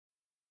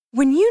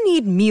When you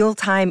need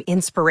mealtime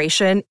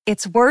inspiration,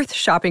 it's worth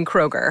shopping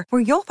Kroger,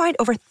 where you'll find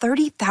over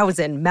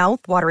 30,000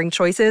 mouth-watering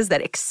choices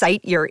that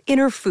excite your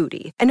inner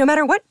foodie. And no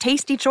matter what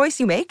tasty choice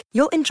you make,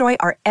 you'll enjoy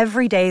our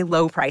everyday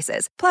low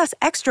prices, plus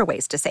extra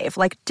ways to save,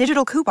 like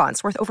digital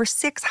coupons worth over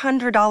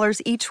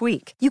 $600 each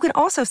week. You can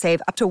also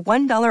save up to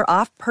 $1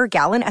 off per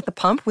gallon at the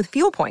pump with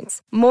fuel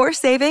points. More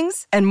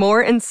savings and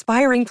more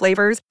inspiring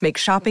flavors make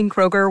shopping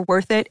Kroger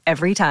worth it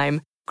every time.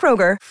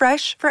 Kroger,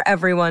 fresh for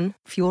everyone.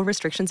 Fuel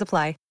restrictions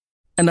apply.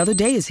 Another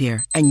day is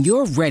here, and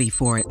you're ready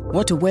for it.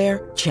 What to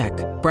wear? Check.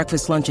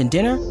 Breakfast, lunch, and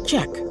dinner?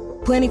 Check.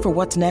 Planning for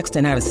what's next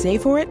and how to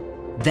save for it?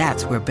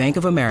 That's where Bank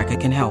of America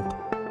can help.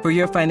 For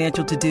your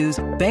financial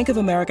to-dos, Bank of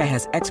America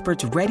has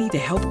experts ready to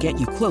help get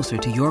you closer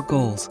to your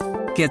goals.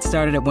 Get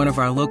started at one of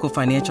our local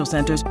financial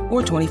centers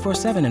or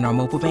 24/7 in our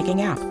mobile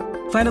banking app.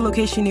 Find a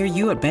location near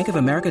you at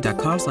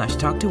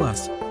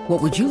bankofamerica.com/talktous.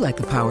 What would you like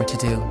the power to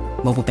do?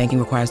 Mobile banking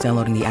requires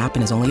downloading the app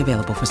and is only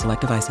available for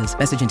select devices.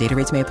 Message and data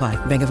rates may apply.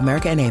 Bank of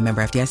America N.A.,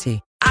 member FDIC.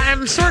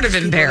 I'm sort of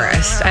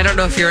embarrassed. I don't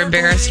know if you're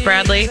embarrassed,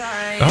 Bradley. But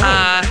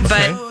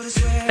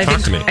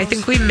I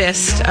think we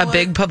missed a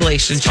big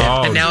publication ship,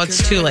 and now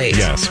it's too late.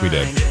 Yes, we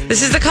did.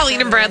 This is the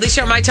Colleen and Bradley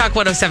Show, My Talk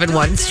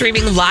 1071,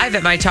 streaming live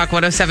at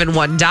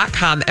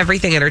MyTalk1071.com.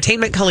 Everything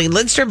Entertainment. Colleen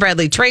Lindstrom,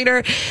 Bradley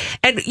Traynor.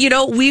 And, you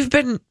know,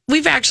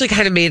 we've actually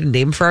kind of made a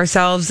name for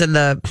ourselves in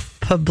the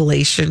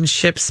publication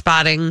ship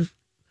spotting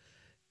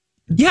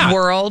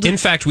world. In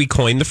fact, we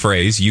coined the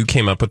phrase. You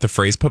came up with the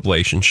phrase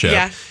publicationship.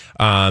 Yeah.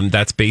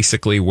 That's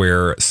basically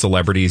where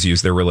celebrities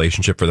use their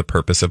relationship for the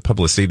purpose of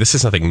publicity. This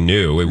is nothing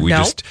new.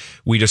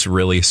 We just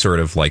really sort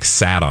of like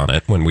sat on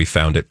it when we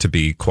found it to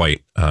be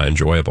quite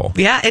enjoyable.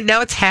 Yeah, and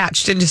now it's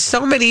hatched into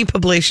so many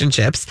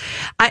publicationships.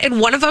 And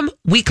one of them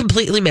we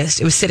completely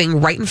missed. It was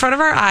sitting right in front of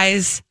our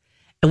eyes,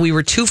 and we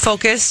were too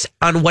focused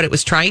on what it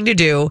was trying to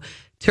do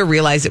to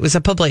realize it was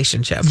a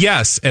publicationship.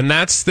 Yes, and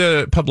that's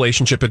the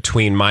publicationship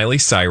between Miley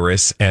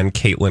Cyrus and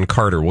Caitlyn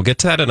Carter. We'll get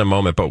to that in a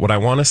moment, but what I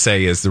want to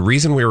say is the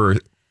reason we were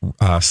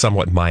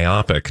somewhat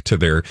myopic to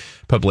their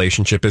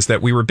publicationship is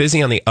that we were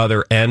busy on the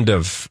other end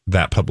of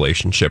that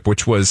publicationship,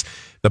 which was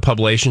the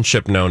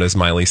publicationship known as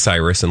Miley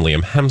Cyrus and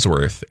Liam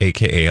Hemsworth,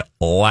 a.k.a.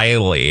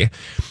 Lily.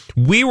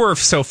 We were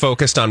so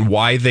focused on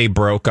why they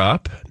broke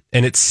up,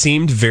 and it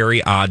seemed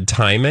very odd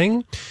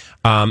timing.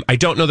 I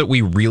don't know that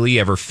we really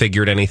ever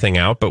figured anything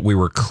out, but we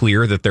were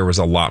clear that there was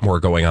a lot more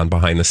going on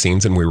behind the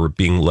scenes and we were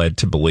being led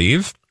to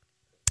believe.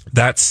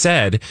 That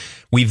said,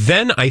 we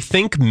then, I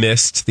think,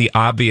 missed the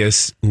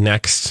obvious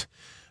next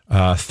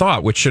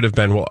thought, which should have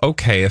been, well,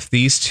 okay, if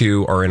these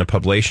two are in a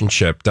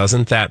publicationship,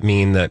 doesn't that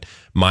mean that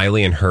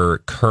Miley and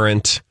her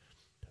current,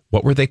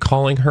 what were they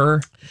calling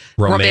her?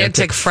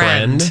 Romantic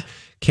friend.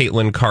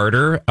 Caitlyn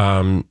Carter.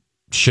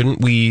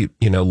 Shouldn't we,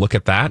 look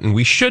at that? And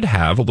we should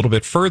have a little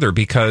bit further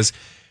because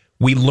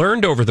we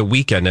learned over the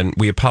weekend, and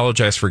we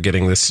apologize for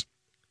getting this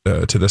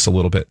to this a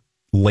little bit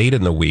late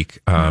in the week.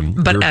 But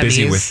we were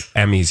busy with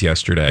Emmys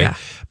yesterday. Yeah.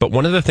 But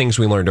one of the things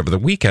we learned over the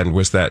weekend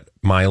was that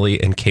Miley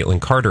and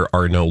Caitlyn Carter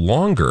are no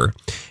longer.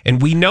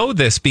 And we know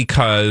this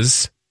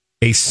because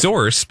a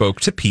source spoke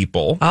to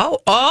People.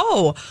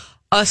 A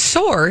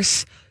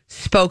source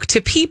spoke to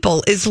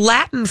People is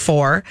Latin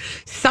for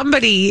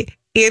somebody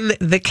in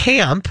the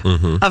camp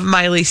of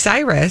Miley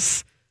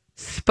Cyrus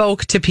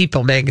spoke to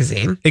People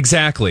magazine.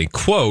 Exactly.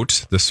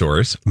 Quote the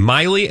source,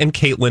 Miley and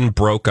Caitlyn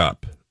broke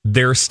up.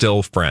 They're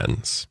still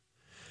friends.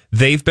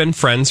 They've been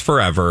friends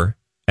forever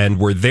and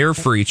were there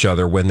for each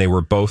other when they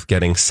were both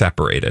getting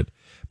separated.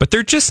 But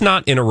they're just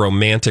not in a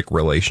romantic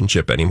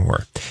relationship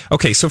anymore.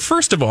 Okay, so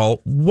first of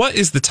all, what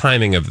is the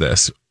timing of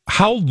this?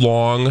 How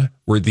long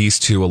were these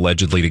two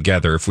allegedly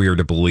together, if we are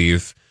to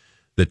believe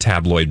the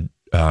tabloid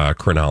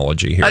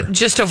chronology here?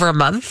 Just over a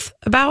month,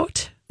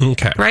 about.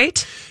 Okay.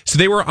 Right? So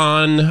they were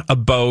on a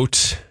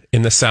boat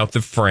in the south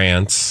of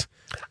France.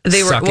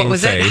 They were, what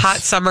was it? Hot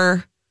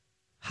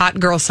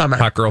girl summer.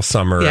 Hot girl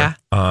summer. Yeah.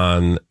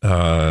 On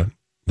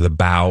the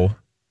bow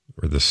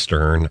or the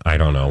stern. I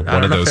don't know.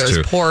 One of those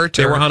two. Port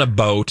they were on a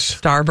boat.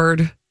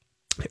 Starboard.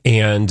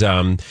 And,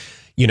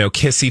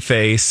 kissy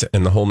face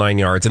and the whole 9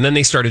 yards. And then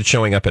they started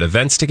showing up at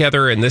events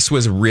together. And this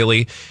was a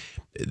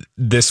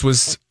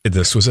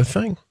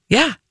thing.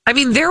 Yeah. I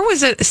mean, there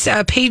was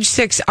a Page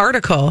 6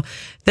 article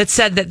that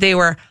said that they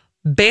were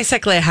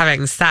basically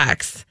having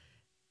sex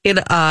in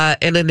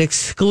an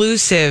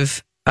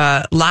exclusive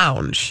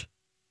lounge.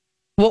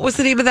 What was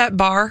the name of that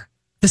bar?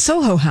 The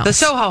Soho House. The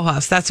Soho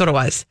House. That's what it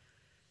was.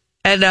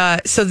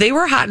 And so they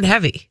were hot and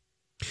heavy.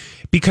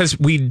 Because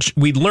we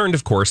learned,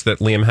 of course, that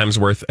Liam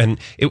Hemsworth, and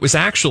it was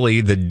actually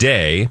the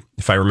day,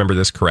 if I remember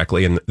this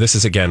correctly, and this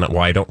is, again,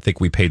 why I don't think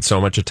we paid so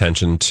much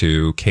attention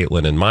to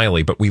Caitlyn and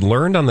Miley, but we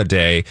learned on the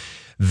day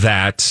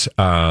that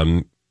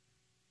Liam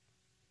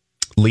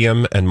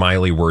and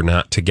Miley were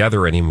not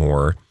together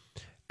anymore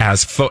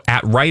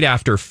right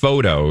after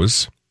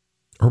photos,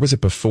 or was it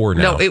before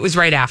now? No, it was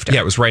right after.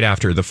 Yeah, it was right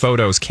after. The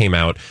photos came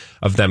out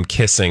of them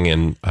kissing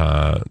in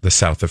the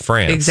south of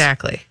France.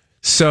 Exactly.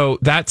 So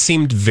that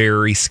seemed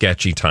very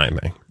sketchy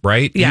timing,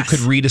 right? Yes. You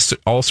could read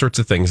all sorts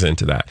of things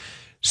into that.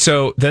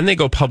 So then they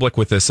go public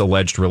with this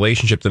alleged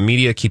relationship. The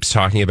media keeps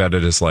talking about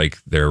it as like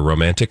they're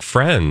romantic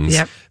friends.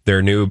 Yep.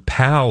 They're new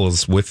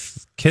pals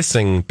with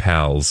kissing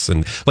pals.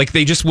 And like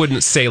they just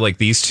wouldn't say like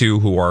these two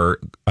who are,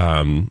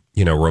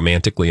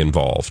 romantically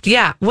involved.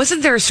 Yeah.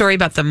 Wasn't there a story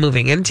about them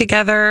moving in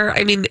together?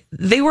 I mean,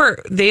 they were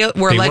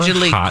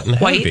allegedly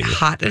quite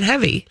hot and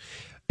heavy.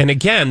 And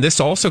again, this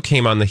also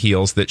came on the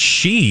heels that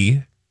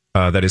she,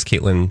 that is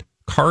Caitlyn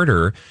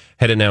Carter,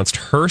 had announced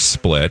her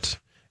split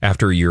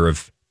after a year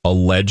of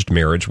alleged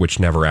marriage, which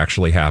never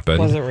actually happened.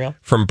 Wasn't real.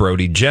 From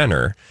Brody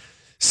Jenner.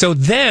 So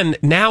then,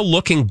 now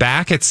looking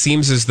back, it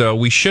seems as though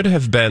we should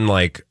have been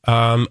like,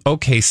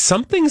 okay,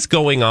 something's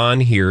going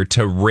on here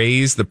to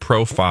raise the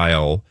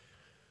profile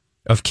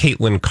of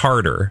Caitlyn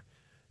Carter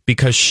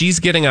because she's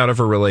getting out of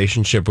a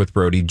relationship with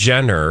Brody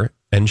Jenner,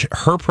 and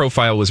her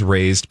profile was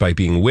raised by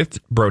being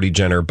with Brody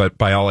Jenner, but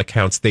by all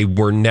accounts, they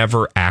were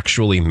never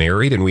actually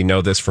married, and we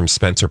know this from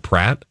Spencer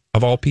Pratt,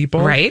 of all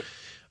people. Right.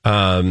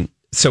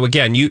 So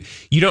again, you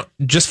don't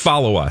just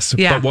follow us.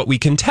 Yeah. But what we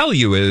can tell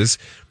you is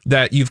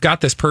that you've got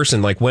this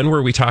person. Like, when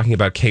were we talking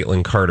about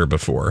Caitlyn Carter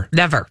before?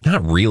 Never.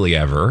 Not really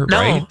ever, No,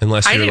 right?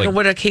 Unless I you're didn't know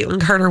what a Caitlyn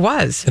Carter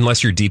was.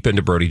 Unless you're deep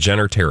into Brody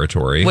Jenner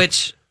territory.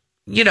 Which,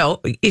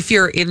 if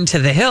you're into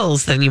the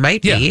hills, then you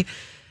might be. Yeah.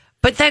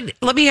 But then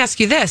let me ask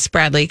you this,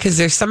 Bradley, because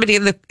there's somebody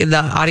in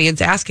the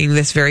audience asking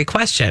this very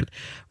question,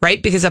 right?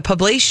 Because a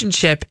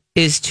publicationship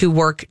is to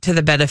work to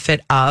the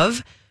benefit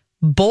of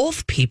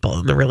both people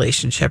in the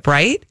relationship,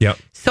 right? Yep.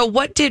 So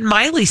what did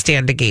Miley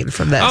stand to gain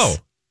from this? Oh,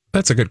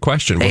 that's a good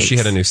question. Thanks. Well, she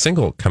had a new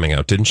single coming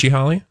out, didn't she,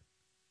 Holly?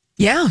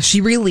 Yeah,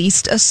 she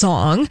released a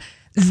song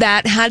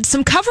that had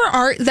some cover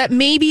art that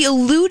maybe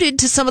alluded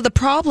to some of the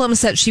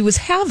problems that she was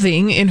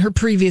having in her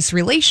previous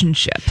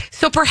relationship.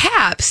 So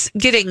perhaps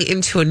getting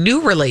into a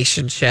new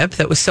relationship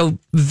that was so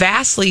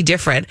vastly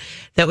different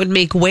that would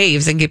make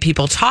waves and get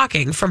people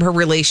talking from her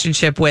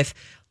relationship with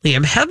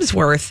Liam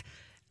Hemsworth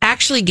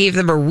actually gave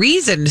them a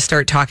reason to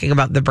start talking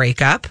about the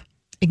breakup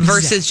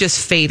versus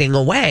just fading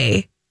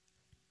away.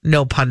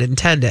 No pun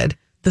intended.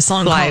 The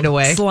song Slide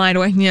Away. Slide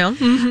Away, yeah.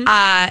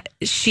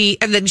 Mm-hmm.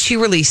 And then she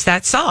released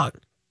that song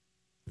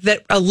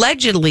that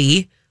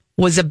allegedly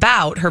was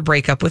about her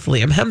breakup with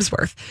Liam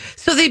Hemsworth.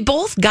 So they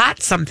both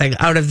got something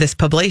out of this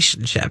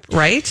publicationship,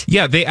 right?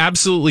 Yeah, they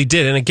absolutely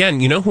did. And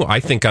again, you know who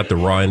I think got the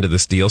raw end of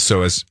this deal?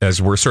 So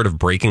as we're sort of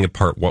breaking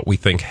apart what we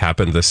think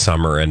happened this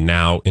summer and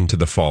now into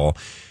the fall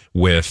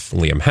with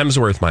Liam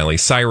Hemsworth, Miley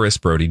Cyrus,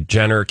 Brody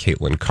Jenner,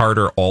 Caitlyn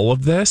Carter, all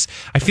of this,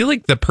 I feel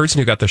like the person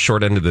who got the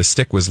short end of the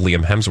stick was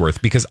Liam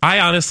Hemsworth, because I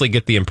honestly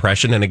get the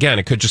impression, and again,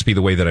 it could just be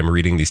the way that I'm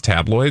reading these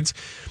tabloids,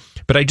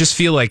 but I just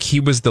feel like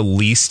he was the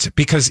least,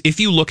 because if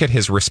you look at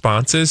his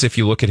responses, if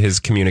you look at his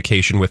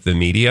communication with the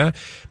media,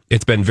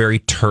 it's been very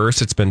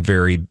terse, it's been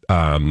very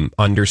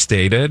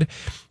understated,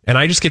 and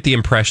I just get the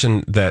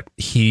impression that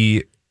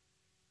he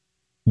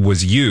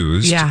was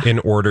used in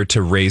order to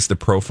raise the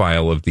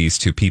profile of these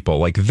two people.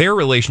 Like, their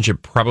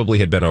relationship probably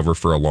had been over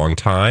for a long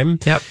time.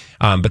 Yep.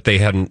 But they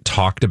hadn't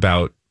talked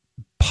about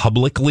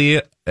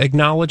publicly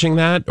acknowledging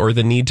that or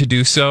the need to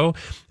do so.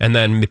 And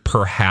then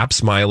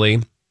perhaps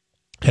Miley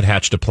had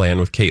hatched a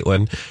plan with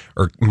Caitlyn,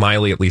 or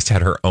Miley at least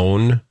had her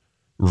own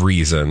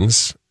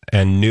reasons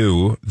and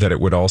knew that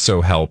it would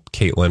also help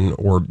Caitlyn,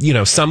 or,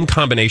 some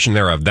combination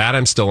thereof. That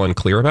I'm still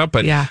unclear about,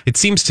 but it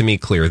seems to me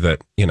clear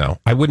that,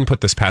 I wouldn't put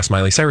this past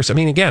Miley Cyrus. I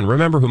mean, again,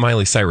 remember who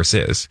Miley Cyrus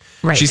is.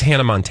 Right. She's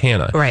Hannah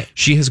Montana. Right.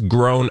 She has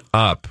grown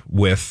up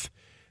with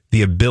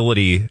the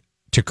ability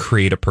to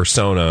create a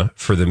persona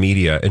for the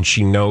media, and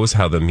she knows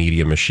how the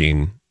media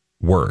machine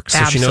works.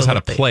 So she knows how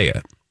to play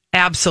it.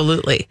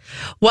 Absolutely.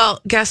 Well,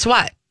 guess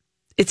what?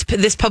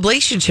 This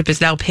publicationship is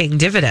now paying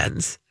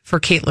dividends for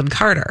Caitlyn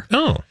Carter.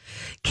 Oh.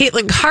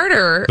 Caitlyn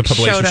Carter. The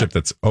publicationship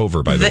that's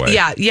over, by the way.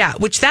 Yeah.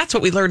 Which that's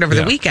what we learned over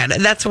the weekend.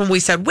 And that's when we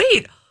said,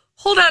 wait,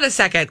 hold on a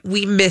second.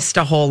 We missed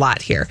a whole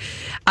lot here.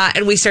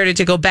 And we started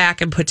to go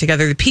back and put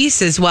together the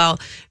pieces. Well,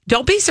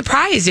 don't be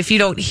surprised if you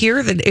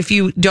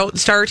don't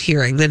start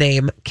hearing the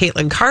name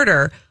Caitlyn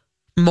Carter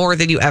more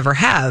than you ever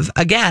have.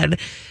 Again,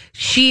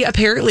 she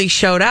apparently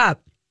showed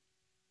up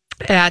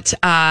at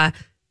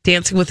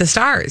Dancing with the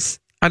Stars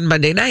on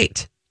Monday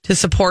night to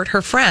support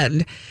her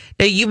friend.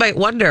 Now, you might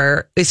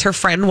wonder, is her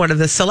friend one of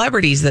the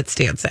celebrities that's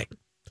dancing?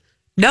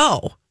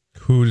 No.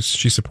 Who's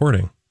she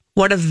supporting?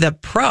 One of the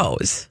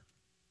pros.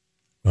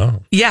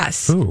 Oh.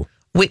 Yes. Who?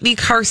 Whitney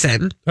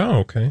Carson. Oh,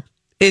 okay.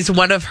 Is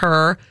one of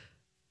her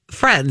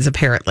friends,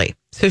 apparently.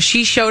 So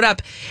she showed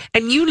up.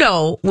 And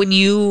when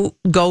you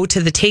go to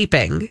the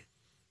taping,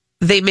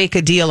 they make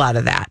a deal out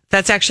of that.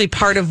 That's actually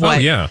part of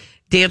what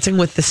Dancing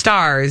with the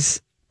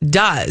Stars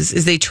does,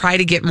 is they try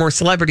to get more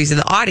celebrities in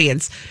the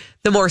audience.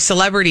 The more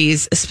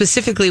celebrities,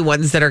 specifically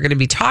ones that are going to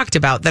be talked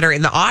about, that are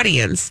in the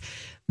audience,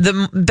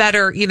 the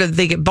better,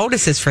 they get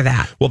bonuses for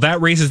that. Well,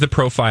 that raises the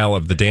profile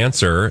of the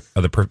dancer,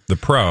 the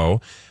pro,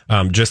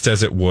 just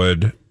as it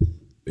would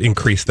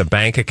increase the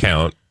bank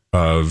account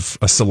of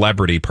a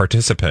celebrity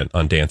participant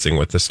on Dancing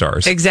with the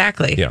Stars.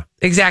 Exactly. Yeah.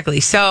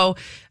 Exactly. So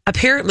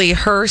apparently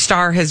her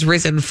star has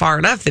risen far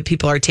enough that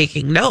people are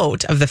taking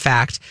note of the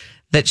fact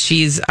that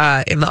she's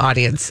in the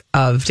audience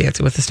of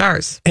Dancing with the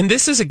Stars. And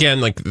this is,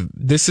 again, like,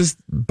 this is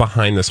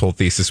behind this whole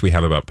thesis we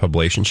have about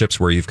publicationships,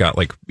 where you've got,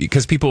 like,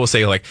 because people will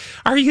say, like,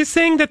 are you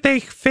saying that they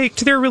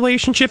faked their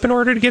relationship in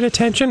order to get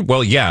attention?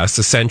 Well, yes,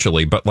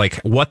 essentially. But,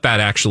 like, what that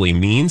actually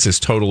means is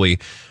totally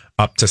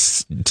up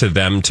to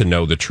them to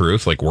know the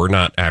truth. Like, we're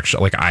not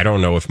actually, like, I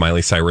don't know if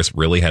Miley Cyrus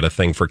really had a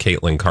thing for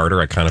Caitlyn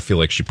Carter. I kind of feel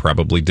like she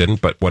probably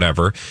didn't, but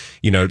whatever.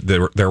 You know,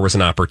 there was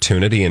an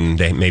opportunity and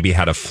they maybe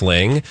had a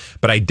fling,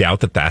 but I doubt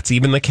that that's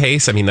even the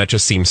case. I mean, that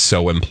just seems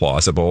so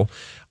implausible.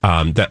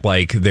 That,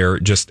 like, they're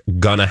just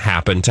gonna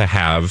happen to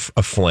have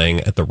a fling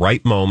at the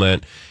right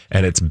moment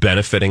and it's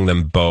benefiting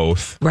them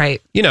both.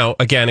 Right. You know,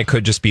 again, it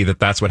could just be that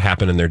that's what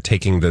happened and they're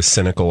taking the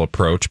cynical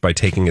approach by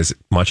taking as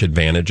much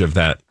advantage of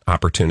that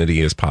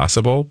opportunity as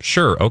possible.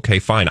 Sure. Okay,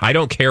 fine. I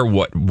don't care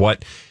what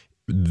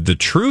the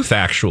truth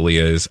actually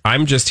is.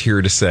 I'm just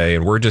here to say,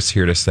 and we're just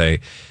here to say,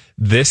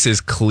 this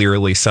is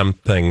clearly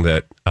something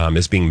that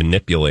is being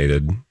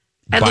manipulated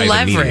and by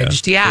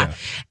leveraged. The media. Yeah.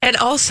 And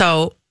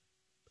also,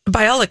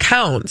 by all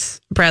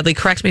accounts, Bradley,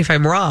 correct me if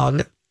I'm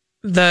wrong,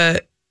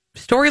 the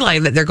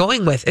storyline that they're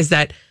going with is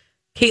that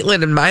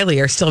Caitlyn and Miley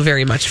are still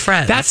very much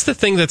friends. That's the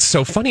thing that's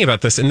so funny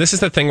about this. And this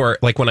is the thing where,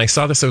 like, when I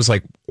saw this, I was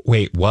like,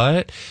 wait,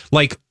 what?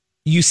 Like,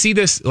 you see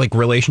this, like,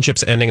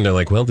 relationships ending and they're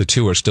like, well, the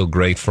two are still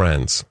great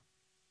friends.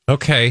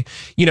 Okay.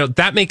 You know,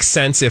 that makes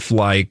sense if,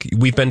 like,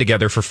 we've been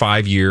together for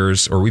 5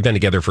 years or we've been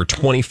together for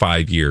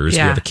 25 years.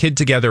 Yeah. We have a kid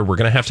together. We're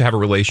going to have a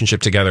relationship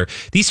together.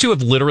 These two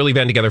have literally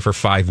been together for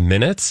 5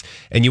 minutes.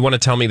 And you want to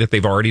tell me that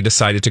they've already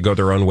decided to go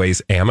their own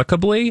ways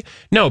amicably?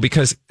 No,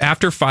 because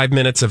after 5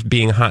 minutes of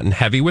being hot and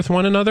heavy with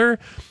one another,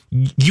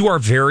 you are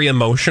very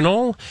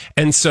emotional.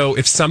 And so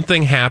if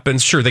something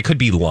happens, sure, they could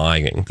be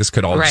lying. This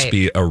could all just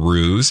be a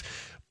ruse.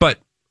 But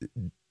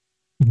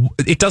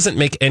it doesn't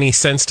make any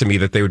sense to me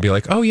that they would be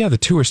like, oh yeah, the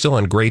two are still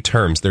on great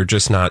terms. They're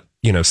just not,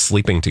 you know,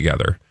 sleeping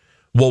together.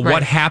 Well,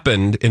 what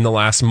happened in the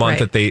last month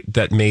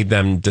that made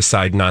them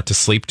decide not to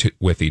sleep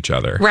with each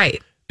other?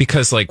 Right.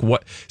 Because, like,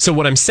 what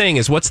I'm saying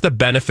is, what's the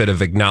benefit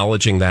of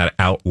acknowledging that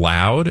out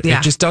loud? Yeah.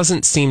 It just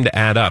doesn't seem to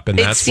add up. And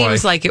it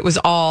seems like it was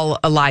all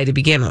a lie to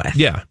begin with.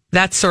 Yeah.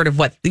 That's sort of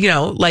what, you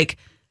know, like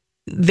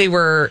they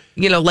were,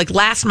 you know, like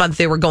last month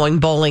they were going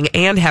bowling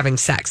and having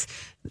sex.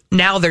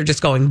 Now they're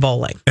just going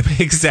bowling.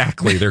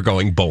 Exactly. They're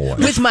going bowling.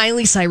 With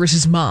Miley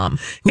Cyrus's mom,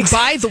 who,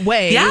 by the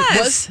way,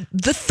 was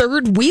the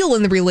third wheel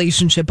in the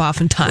relationship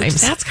oftentimes.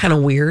 That's kind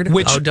of weird.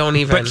 Don't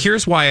even. But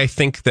here's why I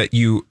think that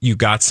you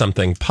got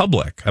something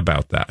public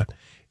about that.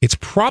 It's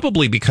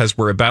probably because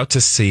we're about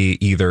to see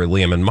either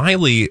Liam and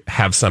Miley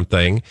have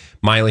something,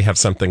 Miley have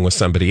something with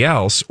somebody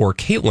else, or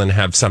Caitlyn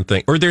have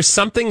something, or there's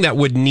something that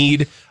would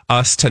need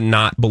us to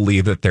not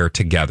believe that they're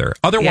together.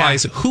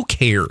 Otherwise, who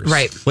cares?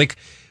 Right. Like,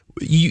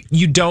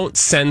 you don't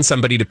send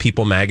somebody to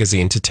People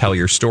Magazine to tell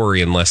your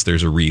story unless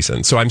there's a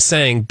reason. So I'm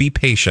saying, be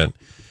patient,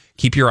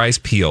 keep your eyes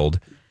peeled.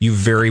 You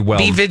very well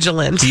be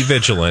vigilant. Be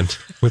vigilant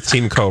with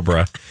Team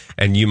Cobra,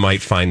 and you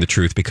might find the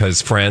truth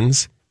because,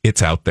 friends,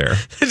 it's out there.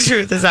 The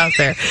truth is out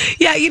there.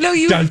 Yeah, you know,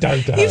 you've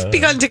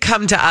begun to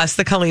come to us,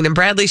 the Colleen and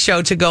Bradley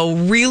Show, to go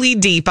really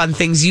deep on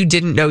things you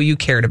didn't know you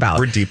cared about.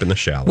 We're deep in the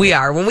shallow. We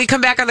are. When we come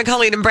back on the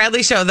Colleen and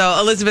Bradley Show, though,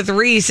 Elizabeth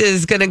Reese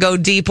is going to go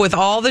deep with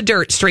all the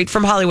dirt straight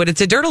from Hollywood.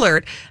 It's a Dirt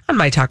Alert on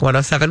My Talk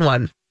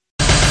 107.1.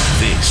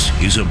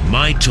 This is a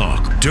My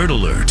Talk Dirt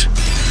Alert.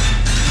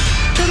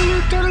 Dirt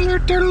Alert, Dirt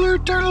Alert, Dirt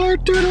Alert, Dirt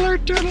Alert, Dirt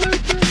Alert, Dirt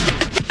Alert.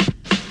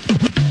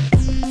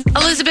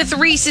 Elizabeth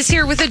Reese is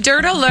here with a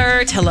Dirt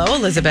Alert. Hello,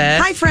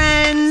 Elizabeth. Hi,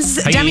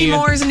 friends. Hi. Demi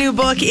Moore's new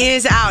book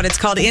is out. It's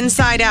called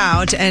Inside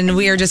Out, and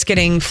we are just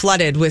getting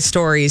flooded with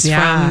stories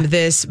from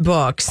this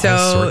book. So,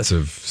 all sorts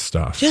of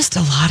stuff. Just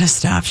a lot of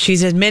stuff.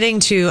 She's admitting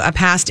to a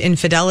past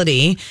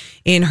infidelity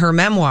in her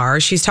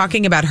memoir. She's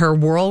talking about her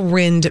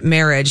whirlwind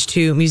marriage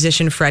to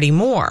musician Freddie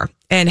Moore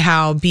and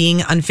how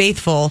being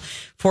unfaithful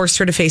forced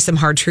her to face some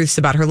hard truths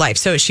about her life.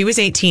 So she was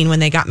 18 when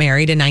they got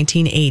married in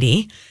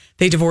 1980.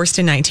 They divorced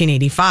in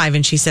 1985,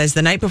 and she says,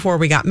 the night before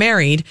we got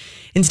married,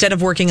 instead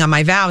of working on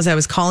my vows, I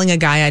was calling a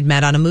guy I'd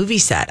met on a movie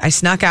set. I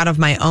snuck out of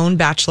my own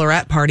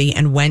bachelorette party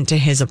and went to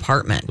his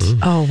apartment.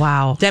 Oh,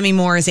 wow. Demi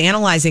Moore is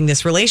analyzing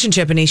this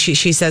relationship, and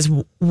she says,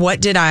 why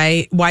did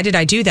I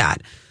do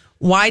that?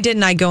 Why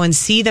didn't I go and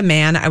see the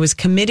man I was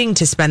committing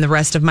to spend the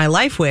rest of my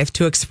life with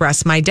to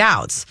express my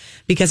doubts?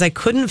 Because I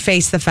couldn't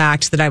face the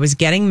fact that I was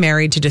getting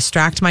married to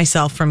distract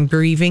myself from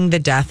grieving the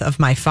death of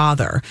my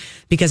father,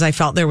 because I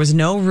felt there was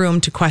no room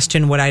to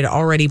question what I'd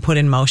already put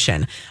in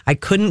motion. I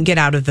couldn't get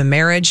out of the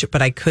marriage,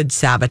 but I could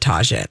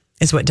sabotage it,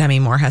 is what Demi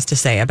Moore has to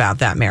say about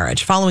that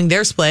marriage. Following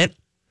their split,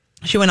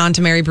 she went on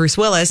to marry Bruce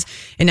Willis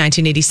in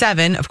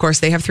 1987. Of course,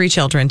 they have 3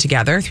 children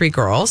together, 3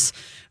 girls.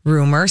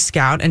 Rumor,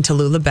 Scout, and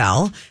Tallulah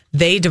Bell.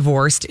 They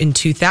divorced in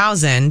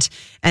 2000.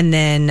 And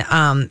then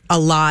a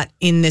lot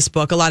in this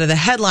book, a lot of the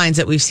headlines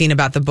that we've seen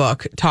about the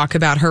book talk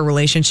about her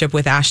relationship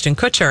with Ashton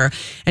Kutcher.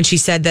 And she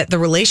said that the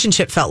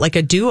relationship felt like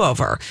a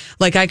do-over.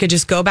 Like I could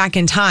just go back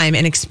in time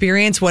and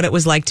experience what it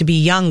was like to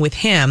be young with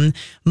him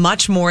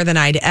much more than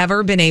I'd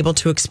ever been able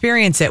to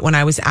experience it when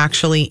I was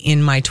actually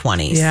in my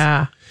 20s.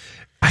 Yeah.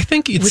 I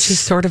think it's... Which is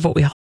sort of what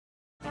we all...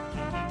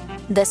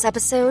 This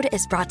episode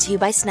is brought to you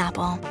by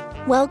Snapple.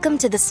 Welcome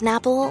to the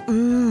Snapple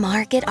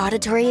Market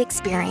Auditory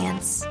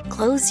Experience.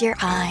 Close your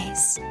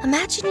eyes.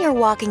 Imagine you're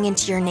walking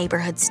into your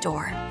neighborhood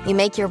store. You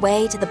make your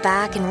way to the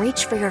back and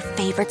reach for your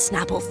favorite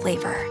Snapple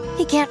flavor.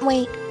 You can't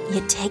wait.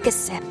 You take a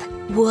sip.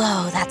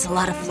 Whoa, that's a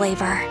lot of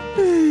flavor.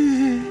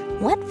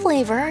 What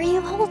flavor are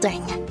you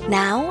holding?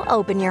 Now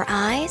open your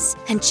eyes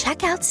and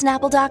check out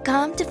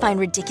Snapple.com to find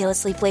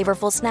ridiculously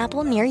flavorful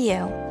Snapple near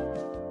you.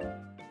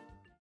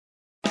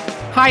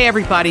 Hi,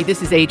 everybody.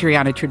 This is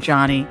Adriana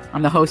Trajani.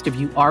 I'm the host of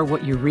You Are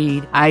What You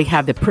Read. I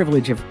have the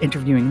privilege of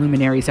interviewing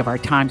luminaries of our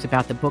times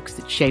about the books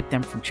that shaped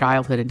them from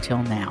childhood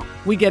until now.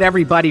 We get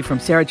everybody from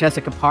Sarah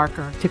Jessica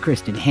Parker to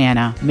Kristen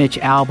Hanna, Mitch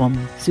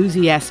Albom,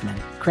 Susie Essman,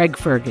 Craig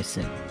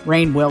Ferguson,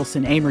 Rainn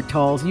Wilson, Amor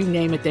Tolls, you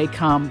name it, they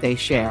come, they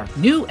share.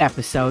 New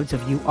episodes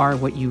of You Are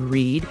What You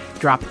Read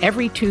drop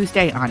every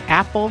Tuesday on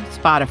Apple,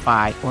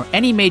 Spotify, or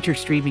any major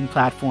streaming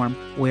platform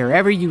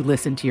wherever you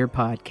listen to your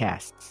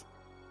podcasts.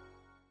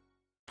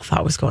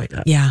 Thought was going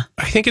on. Yeah.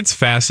 I think it's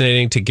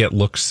fascinating to get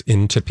looks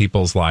into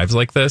people's lives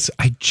like this.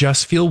 I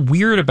just feel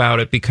weird about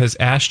it because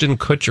Ashton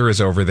Kutcher is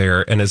over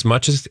there. And as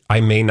much as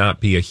I may not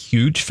be a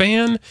huge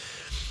fan,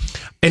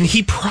 and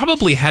he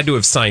probably had to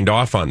have signed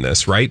off on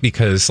this, right?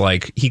 Because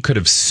like he could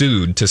have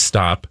sued to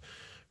stop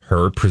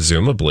her,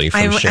 presumably,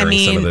 from sharing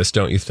some of this,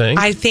 don't you think?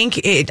 I think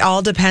it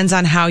all depends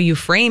on how you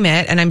frame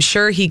it. And I'm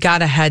sure he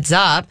got a heads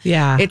up.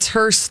 Yeah. It's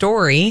her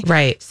story.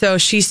 Right. So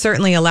she's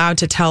certainly allowed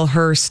to tell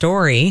her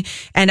story.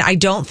 And I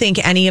don't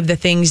think any of the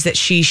things that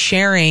she's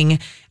sharing,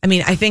 I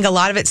mean, I think a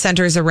lot of it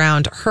centers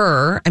around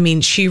her. I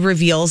mean, she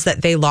reveals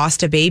that they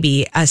lost a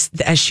baby as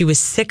she was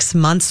 6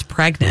 months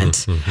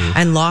pregnant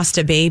and lost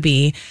a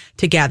baby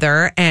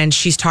together. And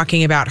she's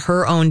talking about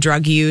her own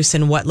drug use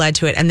and what led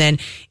to it.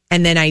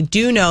 And then I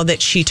do know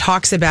that she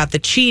talks about the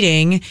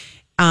cheating,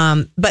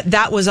 but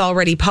that was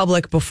already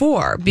public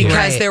before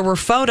because there were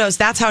photos.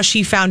 That's how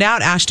she found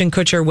out Ashton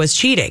Kutcher was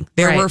cheating.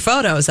 There were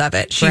photos of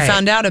it. She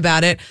found out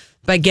about it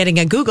by getting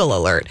a Google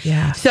alert.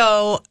 Yeah.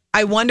 So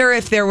I wonder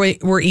if there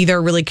were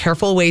either really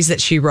careful ways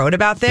that she wrote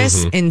about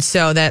this, and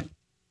so that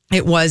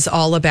it was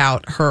all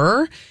about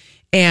her.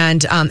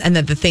 And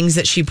that the things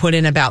that she put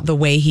in about the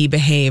way he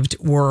behaved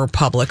were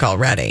public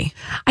already.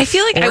 I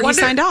feel like he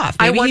signed off.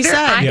 Maybe I wonder. he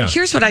said.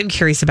 Here's what I'm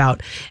curious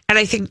about, and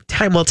I think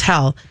time will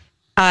tell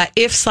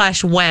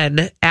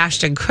if/when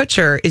Ashton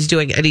Kutcher is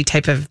doing any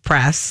type of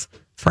press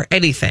for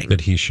anything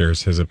that he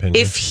shares his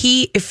opinion. If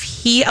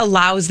he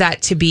allows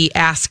that to be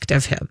asked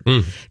of him,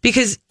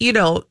 because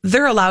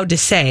they're allowed to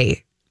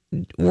say.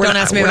 We're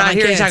not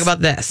here to talk about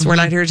this. We're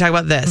not here to talk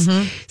about this.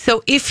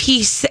 So if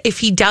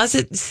he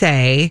doesn't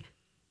say,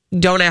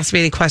 don't ask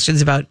me any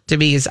questions about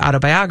Demi's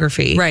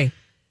autobiography. Right.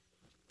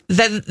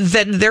 Then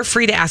they're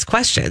free to ask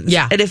questions.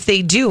 Yeah. And if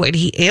they do and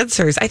he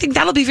answers, I think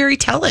that'll be very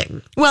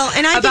telling. Well,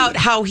 and about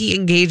how he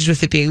engaged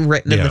with it being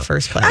written in the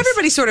first place.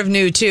 Everybody sort of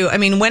knew too. I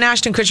mean, when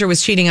Ashton Kutcher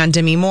was cheating on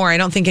Demi Moore, I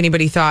don't think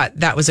anybody thought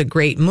that was a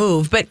great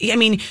move. But I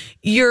mean,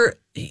 you're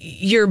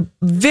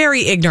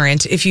very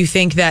ignorant if you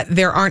think that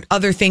there aren't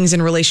other things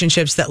in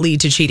relationships that lead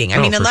to cheating. I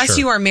mean, unless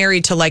you are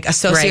married to like a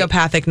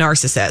sociopathic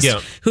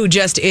narcissist who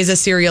just is a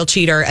serial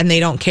cheater and they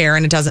don't care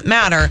and it doesn't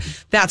matter,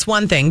 that's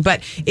one thing. But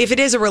if it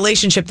is a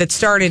relationship that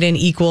started in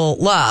equal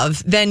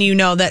love, then you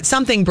know that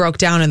something broke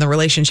down in the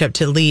relationship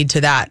to lead to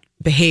that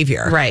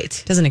behavior.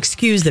 Right. Doesn't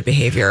excuse the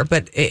behavior,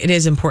 but it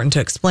is important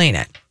to explain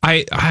it.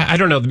 I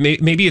don't know.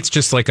 Maybe it's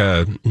just like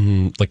a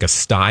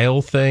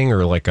style thing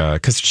or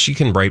because she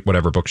can write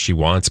whatever book she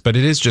wants, but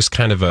it is just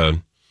kind of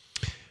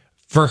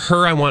for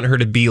her, I want her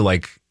to be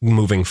like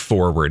moving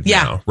forward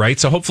now, right?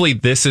 So hopefully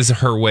this is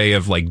her way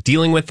of like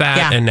dealing with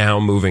that and now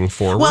moving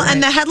forward. Well,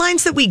 and the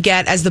headlines that we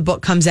get as the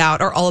book comes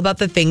out are all about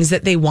the things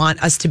that they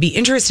want us to be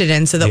interested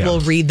in so that we'll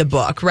read the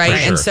book, right?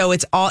 And so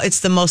it's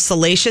the most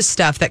salacious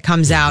stuff that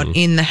comes out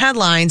in the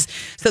headlines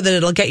so that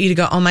it'll get you to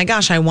go, oh my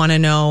gosh, I want to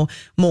know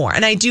more.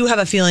 And I do have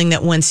a feeling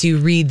that once you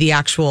read the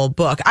actual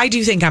book, I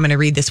do think I'm going to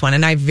read this one,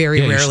 and I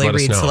very rarely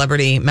read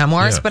celebrity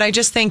memoirs, but I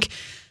just think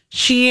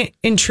she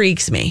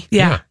intrigues me.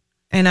 Yeah.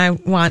 And I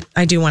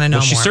do want to know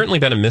more. She's certainly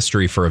been a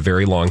mystery for a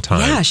very long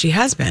time. Yeah, she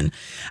has been.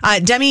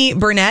 Demi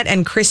Burnett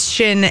and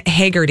Christian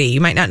Haggerty. You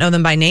might not know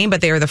them by name,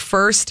 but they are the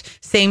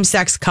first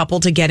same-sex couple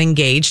to get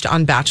engaged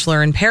on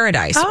Bachelor in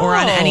Paradise or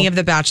on any of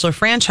the Bachelor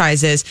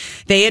franchises.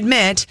 They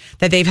admit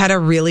that they've had a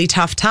really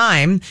tough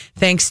time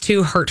thanks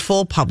to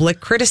hurtful public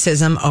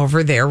criticism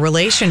over their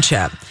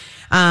relationship.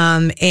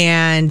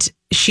 And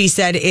she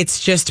said it's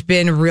just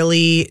been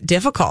really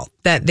difficult,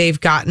 that they've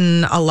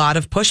gotten a lot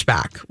of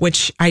pushback,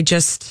 which I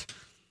just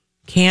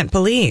can't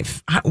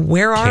believe.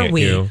 Where are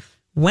we? Are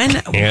we?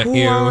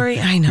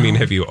 I know. I mean,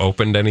 have you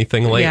opened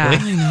anything lately? Yeah,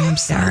 I know. I'm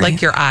sorry.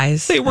 Like your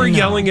eyes. They were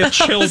yelling at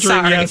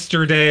children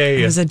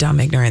yesterday. It was a dumb,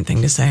 ignorant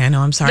thing to say. I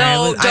know. I'm sorry.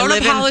 No, don't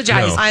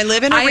apologize. I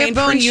live in a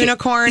rainbow and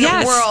unicorn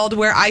world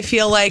where I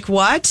feel like,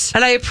 what?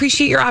 And I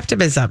appreciate your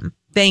optimism.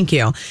 Thank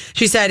you.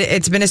 She said,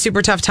 it's been a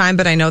super tough time,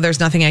 but I know there's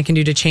nothing I can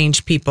do to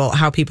change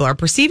how people are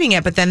perceiving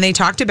it. But then they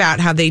talked about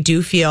how they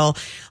do feel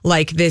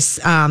like this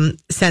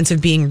sense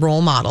of being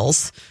role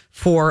models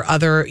for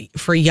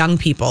young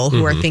people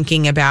who are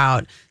thinking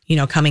about,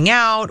 coming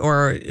out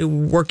or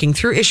working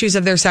through issues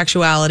of their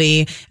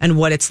sexuality and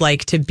what it's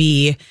like to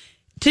be,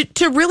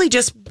 to really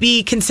just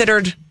be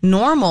considered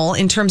normal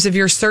in terms of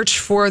your search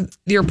for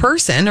your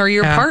person or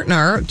your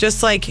partner,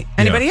 just like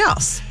anybody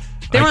else.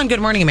 They were on Good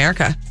Morning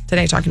America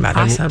today talking about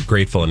it. I'm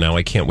grateful, and now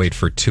I can't wait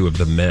for two of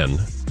the men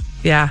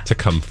to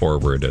come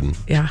forward. And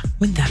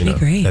wouldn't that be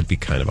great? That'd be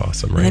kind of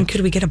awesome, right? And then could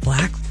we get a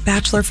black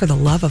bachelor for the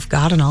love of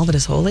God and all that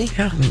is holy?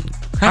 Yeah.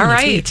 All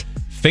right.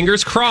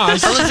 Fingers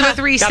crossed. Elizabeth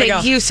Reese,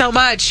 thank you so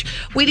much.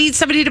 We need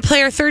somebody to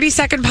play our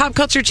 30-second pop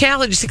culture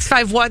challenge,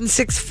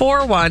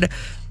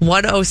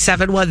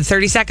 651-641-1071.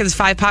 30 seconds,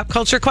 5 pop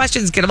culture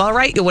questions. Get them all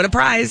right. You'll win a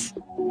prize.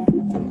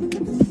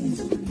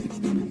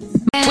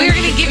 We're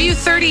going to give you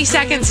 30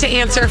 seconds to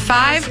answer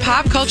 5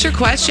 pop culture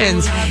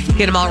questions.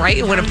 Get them all right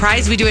and win a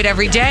prize. We do it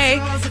every day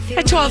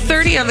at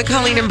 12:30 on the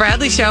Colleen and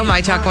Bradley Show, My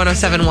Talk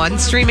 1071,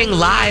 streaming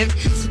live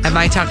at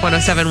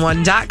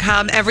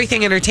MyTalk1071.com.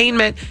 Everything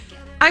Entertainment.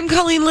 I'm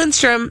Colleen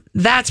Lindstrom.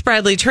 That's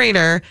Bradley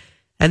Trainer.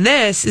 And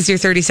this is your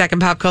 30-second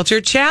pop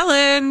culture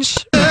challenge.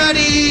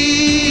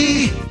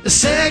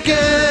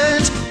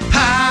 30-second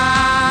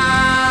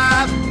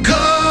pop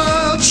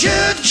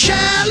culture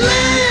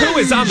challenge. Who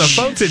is on the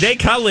phone today,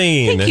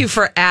 Colleen? Thank you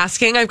for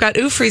asking. I've got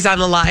Ufreeze on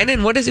the line.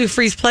 And what is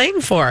Ufreeze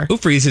playing for?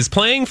 Ufreeze is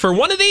playing for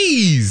one of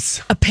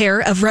these. A pair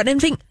of red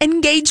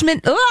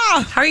engagement.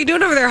 How are you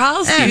doing over there,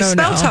 Hollis? Do you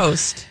smell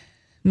toast?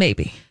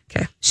 Maybe.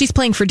 Okay. She's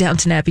playing for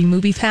Downton Abbey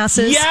movie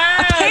passes. Yes,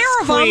 a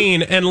pair of Queen.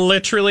 them. And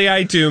literally,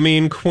 I do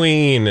mean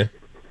Queen.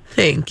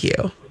 Thank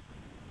you.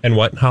 And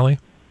what, Holly?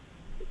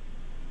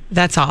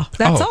 That's all.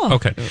 That's all.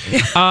 Okay.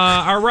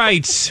 All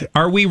right.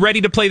 Are we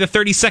ready to play the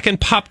 30-second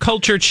pop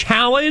culture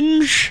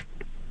challenge?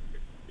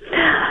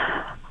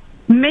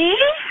 Me?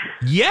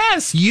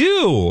 Yes,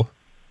 you.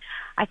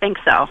 I think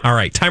so. All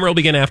right. Timer will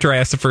begin after I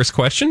ask the first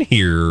question.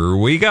 Here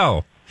we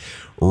go.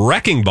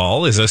 Wrecking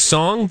Ball is a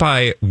song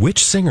by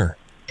which singer?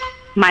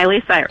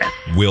 Miley Cyrus.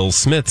 Will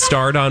Smith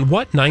starred on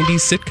what 90s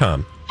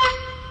sitcom?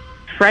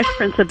 Fresh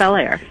Prince of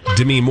Bel-Air.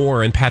 Demi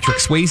Moore and Patrick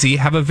Swayze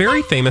have a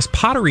very famous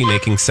pottery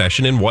making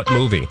session in what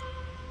movie?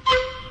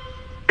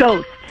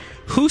 Ghost.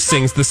 Who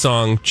sings the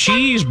song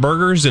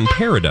Cheeseburgers in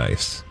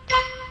Paradise?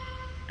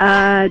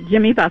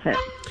 Jimmy Buffett.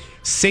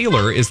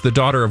 Sailor is the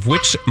daughter of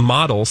which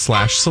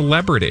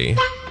model/celebrity?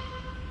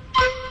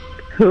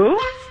 Who?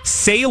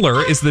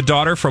 Sailor is the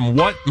daughter from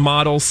what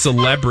model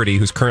celebrity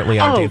who's currently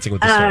on Dancing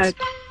with the Stars?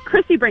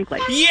 Chrissy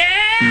Brinkley.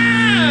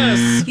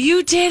 Yes!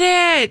 You did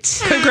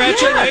it!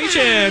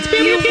 Congratulations!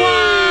 You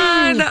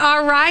won!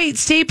 All right.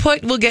 Stay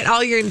put. We'll get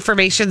all your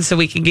information so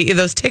we can get you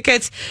those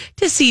tickets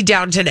to see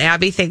Downton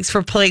Abbey. Thanks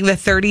for playing the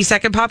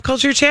 30-second pop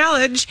culture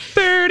challenge.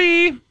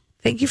 30.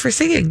 Thank you for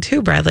singing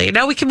too, Bradley. And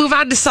now we can move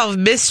on to solve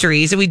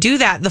mysteries. And we do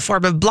that in the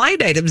form of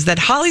blind items that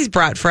Holly's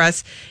brought for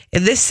us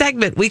in this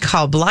segment we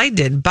call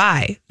Blinded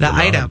by the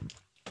Item.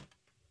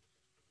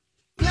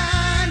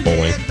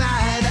 Bowling.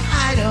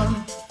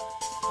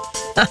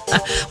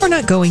 We're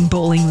not going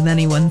bowling with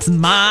anyone's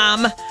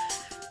mom.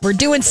 We're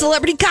doing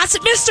celebrity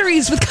gossip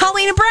mysteries with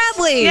Colleen and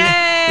Bradley.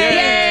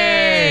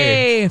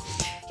 Yay!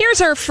 Here's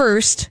our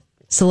first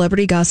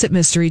celebrity gossip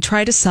mystery.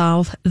 Try to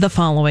solve the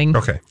following.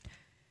 Okay.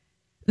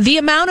 The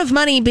amount of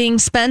money being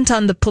spent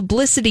on the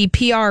publicity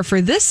PR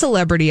for this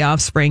celebrity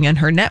offspring and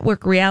her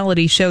network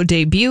reality show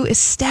debut is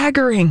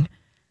staggering.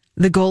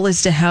 The goal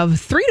is to have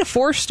 3 to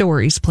 4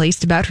 stories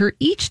placed about her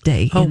each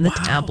day in the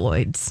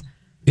tabloids.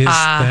 Is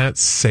that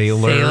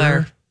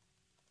Sailor?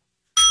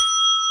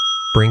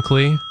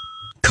 Brinkley?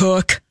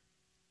 Cook.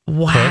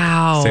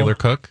 Wow. Cook? Sailor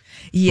Cook?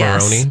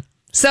 Yes. Maroney?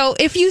 So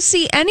if you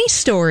see any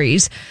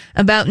stories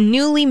about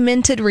newly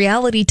minted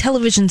reality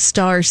television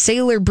star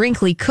Sailor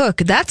Brinkley Cook,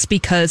 that's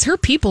because her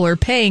people are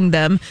paying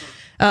them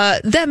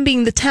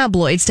being the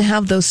tabloids, to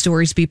have those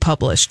stories be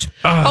published.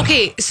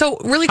 Okay, so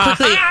really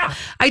quickly,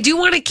 I do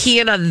want to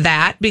key in on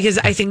that because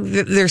I think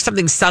that there's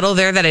something subtle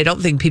there that I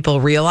don't think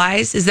people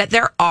realize, is that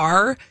there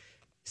are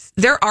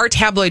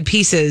tabloid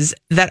pieces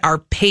that are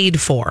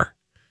paid for.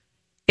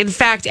 In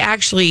fact,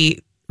 actually,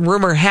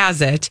 rumor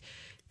has it,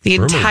 the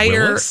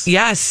entire,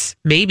 yes,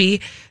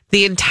 maybe,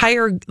 the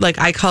entire, like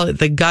I call it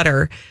the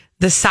gutter,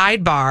 the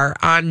sidebar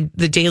on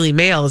the Daily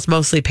Mail is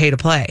mostly pay to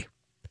play.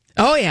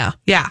 Oh, yeah.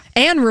 Yeah.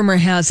 And rumor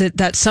has it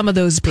that some of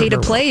those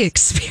pay-to-play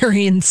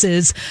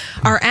experiences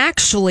are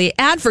actually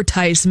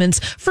advertisements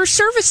for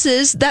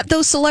services that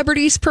those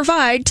celebrities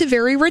provide to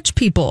very rich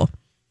people.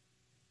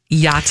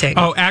 Yachting.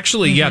 Oh,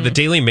 actually, yeah, the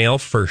Daily Mail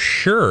for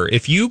sure.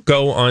 If you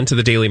go onto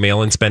the Daily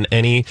Mail and spend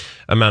any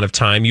amount of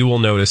time, you will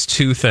notice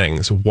 2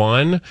 things.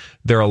 1,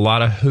 there are a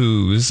lot of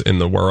who's in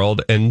the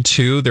world. And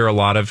 2, there are a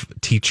lot of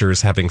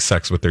teachers having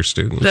sex with their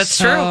students. That's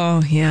true.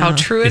 Oh, yeah. How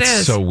true it is.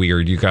 It's so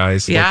weird, you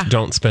guys. Yeah. Like,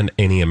 don't spend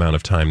any amount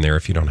of time there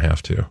if you don't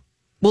have to.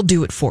 We'll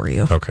do it for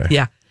you. Okay.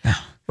 Yeah.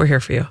 We're here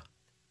for you.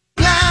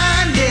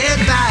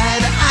 Blinded by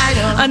the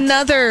item.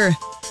 Another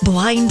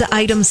blind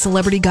item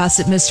celebrity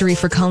gossip mystery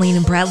for Colleen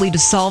and Bradley to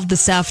solve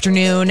this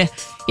afternoon.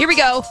 Here we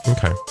go.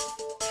 Okay.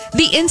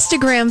 The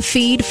Instagram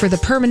feed for the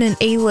permanent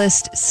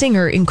A-list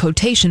singer, in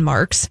quotation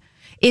marks,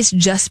 is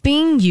just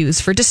being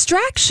used for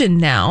distraction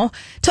now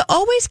to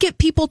always get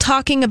people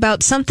talking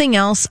about something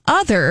else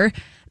other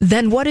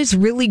than what is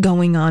really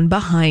going on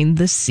behind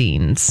the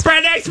scenes.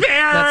 Britney Spears!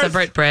 That's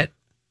a Brit.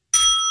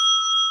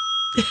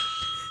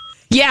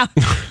 Yeah.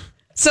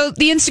 So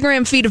the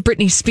Instagram feed of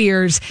Britney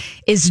Spears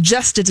is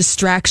just a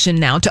distraction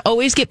now to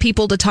always get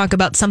people to talk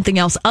about something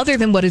else other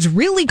than what is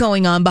really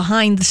going on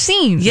behind the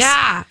scenes.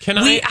 Yeah.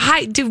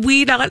 Did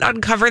we not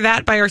uncover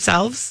that by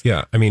ourselves?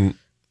 Yeah, I mean,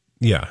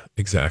 yeah,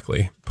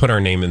 exactly. Put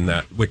our name in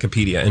that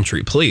Wikipedia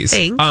entry, please.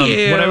 Thank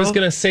you. What I was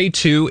going to say,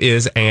 too,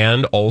 is,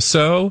 and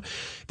also,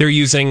 they're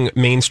using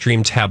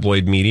mainstream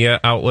tabloid media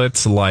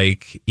outlets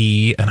like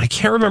E! And I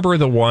can't remember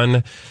the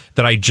one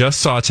that I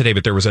just saw today,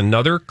 but there was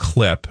another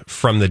clip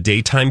from the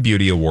Daytime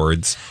Beauty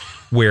Awards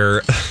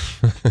where...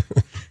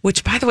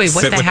 Which, by the way,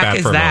 what the heck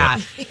is that?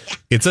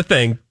 It's a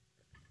thing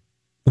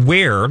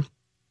where...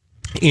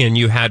 And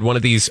you had one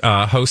of these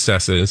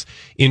hostesses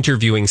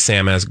interviewing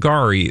Sam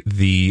Asghari,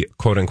 the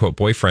quote-unquote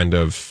boyfriend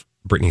of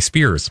Britney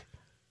Spears.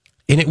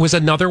 And it was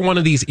another one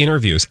of these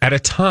interviews at a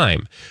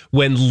time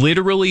when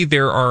literally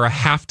there are a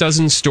half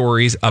dozen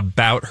stories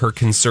about her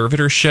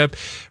conservatorship,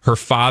 her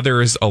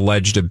father's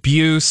alleged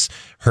abuse,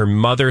 her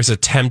mother's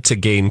attempt to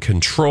gain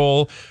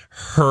control,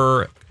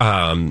 her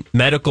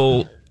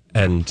medical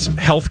and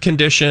health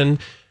condition.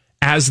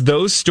 As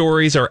those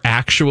stories are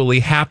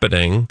actually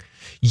happening,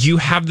 you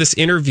have this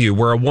interview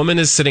where a woman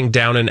is sitting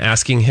down and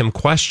asking him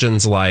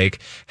questions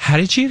like, how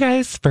did you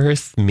guys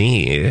first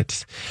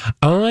meet?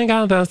 Oh my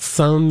God, that's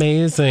so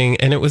amazing.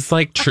 And it was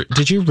like,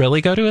 did you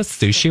really go to a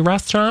sushi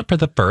restaurant for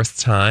the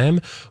first time?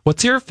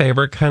 What's your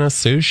favorite kind of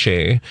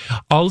sushi?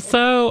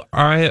 Also,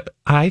 I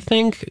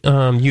think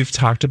you've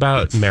talked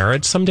about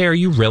marriage someday. Are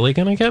you really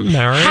going to get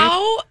married?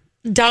 How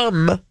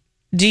dumb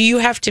do you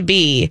have to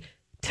be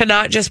to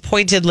not just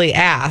pointedly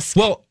ask?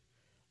 Well,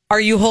 are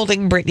you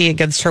holding Britney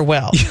against her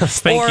will? Yes,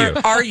 thank you.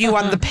 Or are you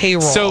on the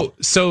payroll?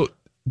 So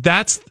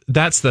that's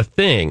the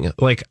thing.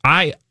 Like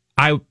I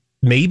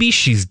maybe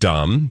she's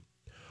dumb,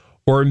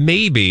 or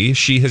maybe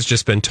she has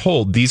just been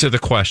told these are the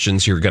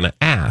questions you're going to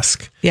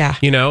ask. Yeah.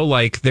 You know,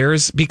 like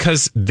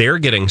because they're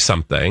getting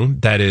something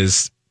that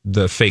is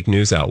the fake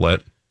news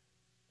outlet.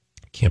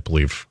 Can't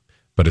believe,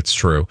 but it's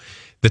true.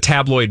 The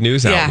tabloid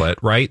news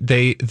outlet, right?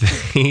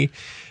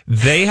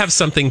 They have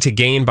something to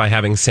gain by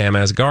having Sam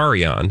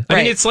Asghari on. I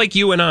mean, it's like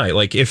you and I.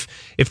 Like if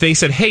they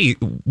said, "Hey,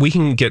 we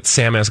can get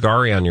Sam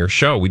Asghari on your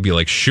show," we'd be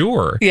like,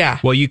 "Sure." Yeah.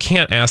 Well, you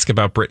can't ask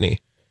about Britney.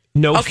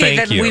 No, okay,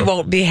 thank then you. we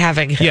won't be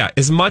having him. Yeah,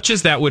 as much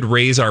as that would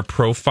raise our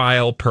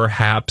profile,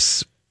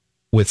 perhaps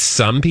with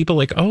some people,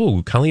 like,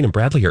 oh, Colleen and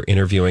Bradley are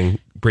interviewing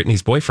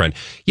Britney's boyfriend.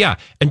 Yeah,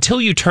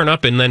 until you turn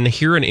up and then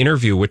hear an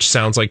interview which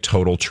sounds like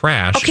total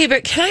trash. Okay,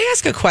 but can I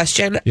ask a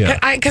question? Yeah.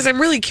 Because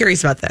I'm really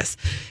curious about this.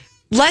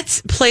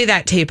 Let's play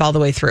that tape all the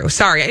way through.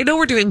 Sorry, I know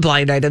we're doing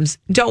blind items.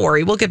 Don't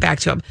worry, we'll get back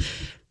to them.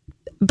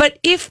 But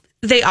if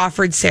they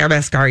offered Sam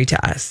Asghari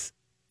to us,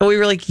 and we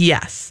were like,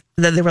 yes.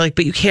 And then they were like,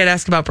 but you can't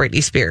ask about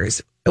Britney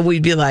Spears. And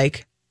we'd be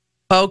like,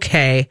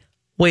 okay,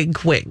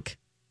 wink, wink.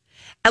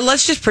 And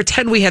let's just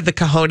pretend we had the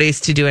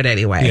cojones to do it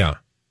anyway. Yeah.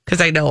 Because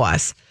I know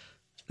us.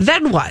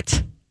 Then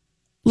what?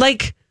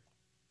 Like...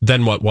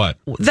 Then what?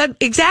 Then,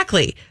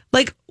 exactly.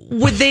 Like,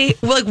 would they...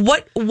 Like,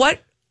 what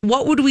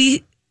would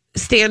we...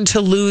 stand to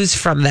lose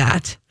from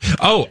that?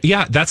 Oh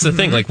yeah, that's the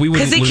thing. Like we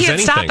wouldn't lose anything.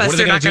 Because they can't stop us.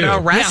 They're not going to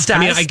arrest us. I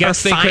mean, I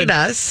guess or fine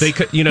us. They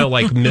could, you know,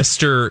 like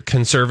Mr.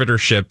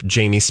 Conservatorship,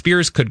 Jamie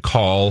Spears could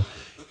call,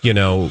 you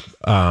know,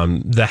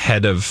 the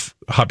head of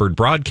Hubbard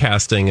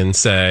Broadcasting and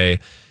say,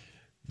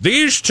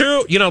 these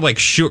two, you know, like,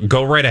 shoot,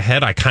 go right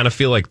ahead. I kind of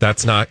feel like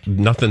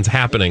nothing's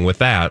happening with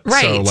that.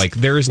 Right. So, like,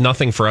 there is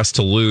nothing for us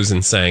to lose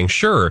in saying,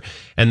 sure,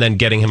 and then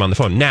getting him on the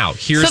phone. Now,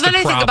 here's the problem. So then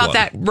I think about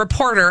that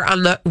reporter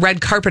on the red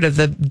carpet of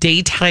the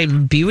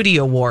Daytime Beauty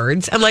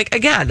Awards. I'm like,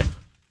 again,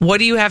 what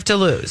do you have to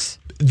lose?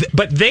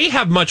 But they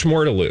have much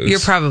more to lose. You're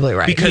probably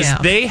right. Because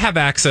they have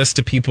access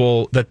to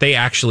people that they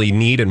actually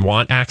need and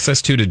want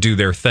access to do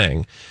their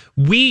thing.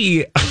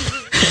 We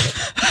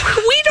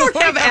don't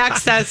have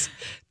access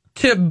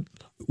to...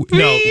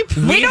 No,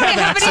 we have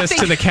access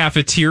to the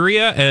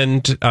cafeteria,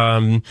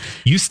 and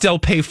you still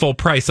pay full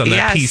price on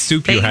that pea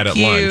soup you had at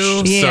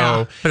lunch. Yeah,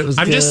 so but it was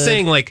I'm just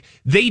saying, like,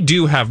 they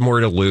do have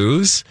more to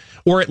lose,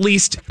 or at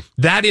least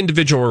that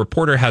individual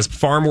reporter has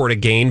far more to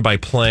gain by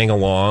playing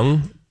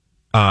along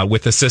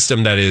with a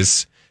system that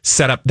is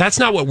set up. That's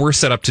not what we're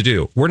set up to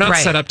do. We're not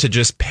set up to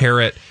just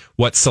parrot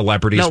what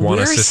celebrities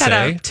want us to say. We're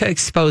set up to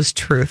expose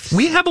truth.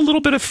 We have a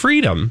little bit of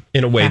freedom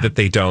in a way that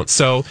they don't.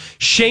 So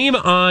shame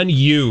on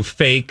you,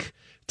 fake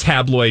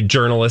tabloid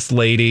journalist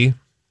lady.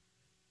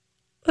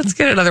 Let's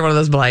get another one of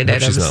those blind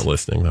items. She's not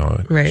listening,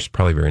 though. Right. She's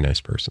probably a very nice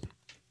person.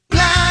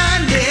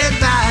 Blinded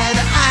by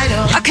the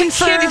item. A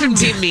Can't even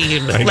be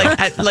mean.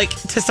 Like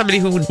to somebody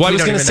who. Well, I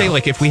was going to say,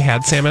 like, if we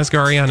had Sam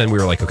Asghari on and we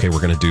were like, okay,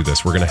 we're going to do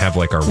this, we're going to have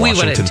like our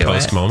Washington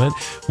Post moment,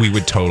 we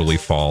would totally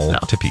fall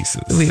to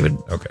pieces. We would.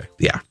 Okay.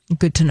 Yeah.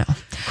 Good to know.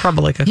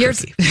 Crumble like a cookie.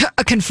 Here's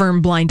a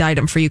confirmed blind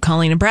item for you,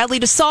 Colleen and Bradley,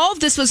 to solve.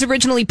 This was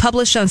originally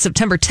published on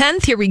September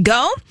 10th. Here we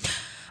go.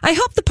 I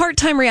hope the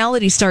part-time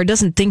reality star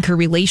doesn't think her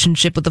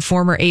relationship with the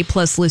former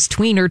A-plus list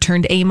tweener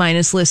turned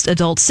A-minus list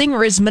adult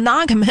singer is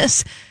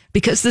monogamous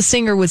because the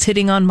singer was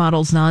hitting on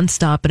models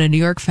nonstop at a New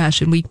York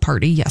Fashion Week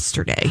party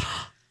yesterday.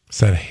 Is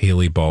that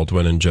Haley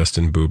Baldwin and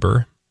Justin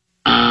Bieber?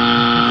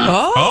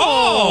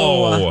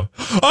 Oh!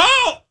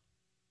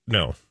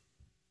 No.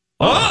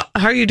 Oh,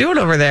 how are you doing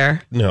over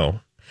there?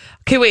 No.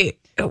 Okay, wait.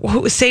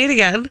 Say it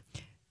again.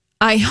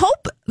 I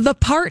hope the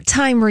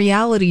part-time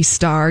reality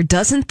star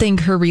doesn't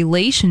think her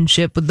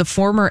relationship with the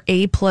former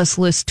A-plus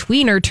list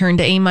tweener turned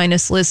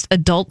A-minus list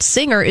adult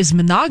singer is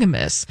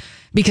monogamous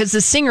because the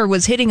singer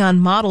was hitting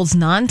on models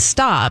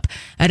nonstop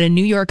at a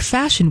New York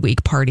Fashion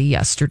Week party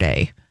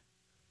yesterday.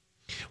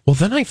 Well,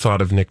 then I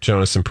thought of Nick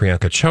Jonas and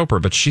Priyanka Chopra,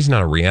 but she's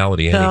not a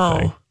reality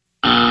anything.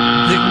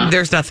 No.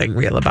 There's nothing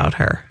real about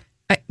her.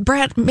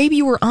 Brad, maybe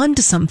you were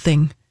onto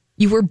something.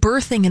 You were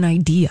birthing an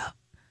idea.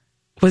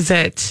 Was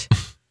it...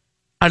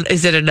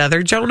 Is it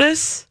another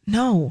Jonas?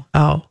 No.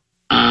 Oh.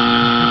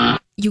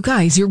 You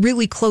guys, you're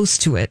really close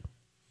to it.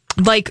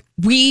 Like,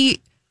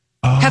 we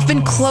have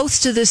been close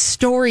to this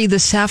story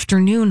this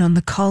afternoon on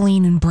the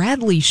Colleen and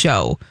Bradley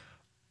show.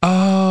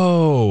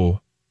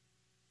 Oh,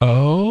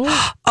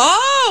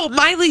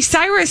 Miley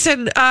Cyrus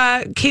and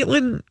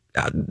Caitlyn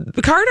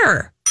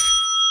Carter.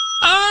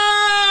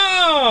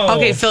 Oh!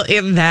 Okay, fill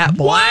in that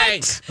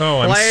blank.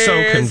 Oh, I'm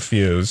so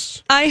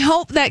confused. I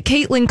hope that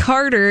Caitlyn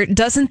Carter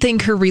doesn't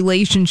think her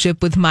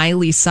relationship with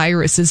Miley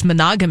Cyrus is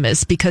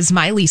monogamous because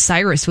Miley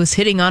Cyrus was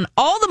hitting on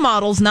all the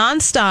models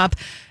nonstop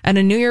at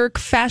a New York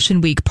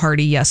Fashion Week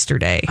party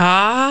yesterday.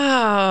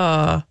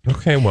 Ah.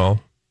 Okay,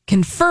 well.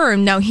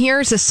 Confirmed. Now,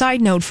 here's a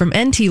side note from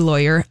NT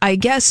Lawyer. I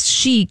guess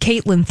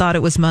Caitlyn, thought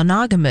it was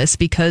monogamous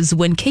because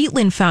when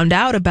Caitlyn found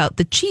out about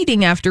the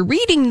cheating after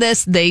reading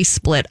this, they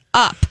split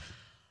up.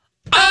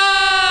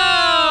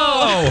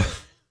 Oh!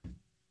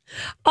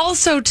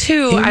 Also,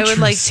 too, I would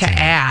like to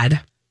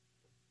add,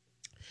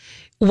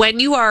 when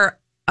you are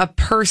a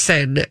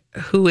person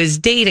who is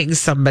dating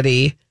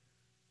somebody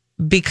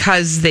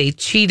because they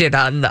cheated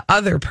on the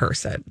other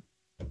person.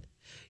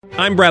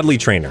 I'm Bradley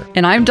Trainer.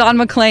 And I'm Don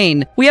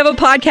McClain. We have a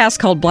podcast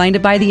called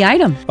Blinded by the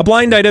Item. A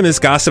blind item is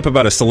gossip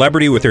about a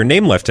celebrity with their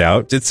name left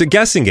out. It's a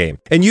guessing game,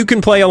 and you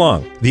can play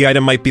along. The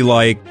item might be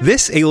like,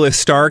 this A-list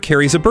star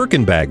carries a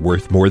Birkin bag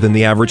worth more than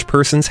the average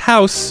person's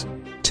house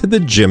to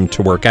the gym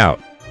to work out.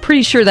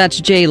 Pretty sure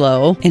that's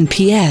J-Lo. And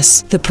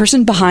P.S. the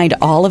person behind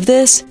all of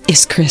this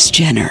is Kris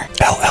Jenner,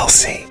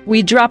 LLC.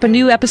 We drop a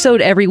new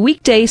episode every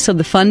weekday so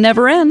the fun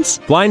never ends.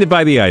 Blinded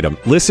by the Item.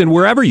 Listen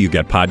wherever you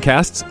get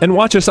podcasts and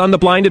watch us on the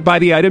Blinded by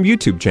the Item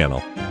YouTube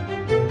channel.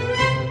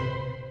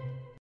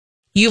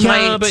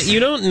 But you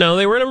don't know.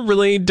 They were in a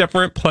really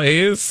different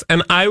place,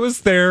 and I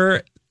was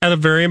there at a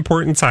very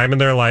important time in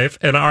their life,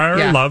 and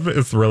our love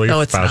is really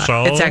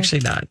special. It's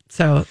actually not.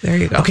 So there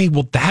you go. Okay,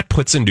 well, that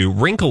puts a new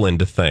wrinkle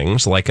into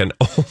things, like an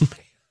old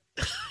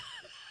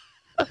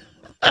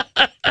man.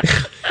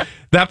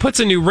 That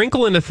puts a new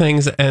wrinkle into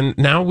things, and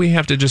now we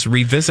have to just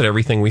revisit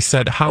everything we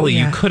said. Holly,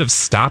 you could have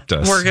stopped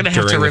us. We're going to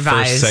have to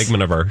revise the first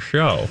segment of our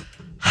show.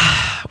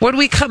 When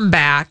we come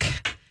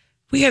back,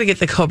 we got to get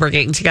the Cobra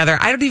Gang together.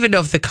 I don't even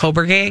know if the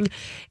Cobra Gang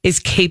is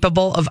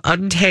capable of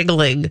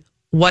untangling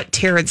what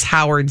Terrence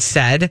Howard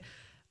said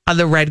on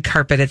the red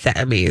carpet at the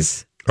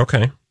Emmys.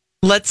 Okay.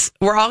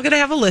 We're all going to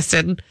have a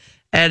listen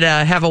and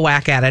have a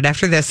whack at it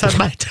after this on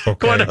My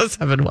Talk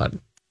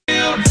 1071.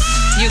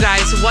 You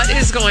guys, what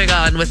is going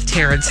on with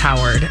Terrence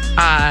Howard?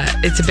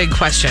 It's a big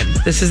question.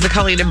 This is the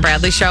Colleen and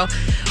Bradley Show.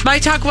 My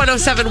Talk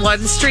 1071,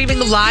 streaming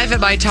live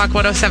at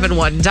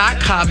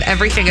mytalk1071.com.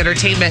 Everything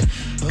Entertainment.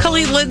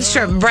 Colleen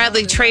Lindstrom,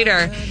 Bradley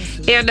Trainer.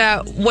 And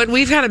when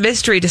we've had a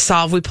mystery to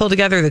solve, we pull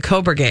together the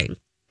Cobra Gang.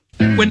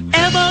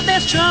 Whenever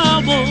there's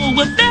trouble,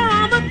 we're there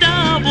on the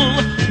double.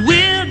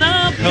 We're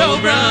the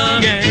Cobra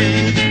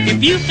Gang.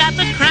 If you've got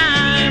the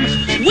crime,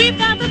 we've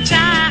got the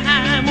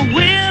time.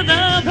 We're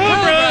the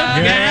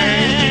Cobra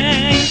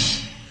Gang.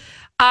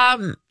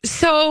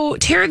 So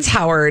Terrence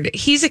Howard,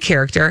 he's a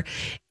character,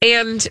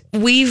 and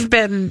we've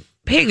been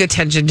paying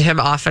attention to him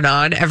off and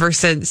on ever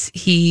since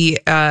he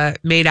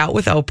made out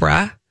with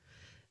Oprah.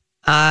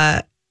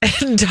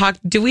 And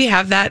talked. Do we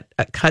have that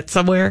cut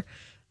somewhere?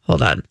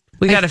 Hold on.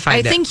 We got to find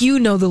it. I think you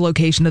know the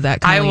location of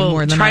that. I will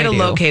more than try to do.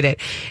 locate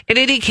it. In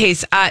any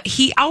case,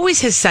 he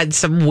always has said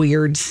some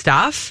weird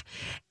stuff,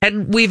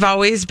 and we've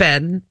always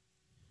been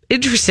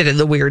interested in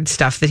the weird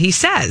stuff that he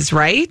says,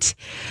 right?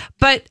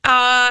 But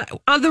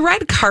on the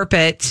red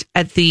carpet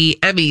at the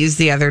Emmys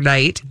the other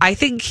night, I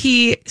think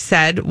he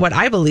said what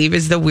I believe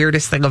is the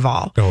weirdest thing of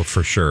all. Oh,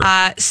 for sure.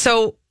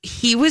 So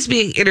he was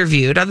being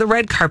interviewed on the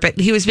red carpet,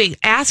 and he was being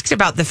asked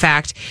about the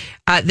fact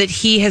that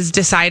he has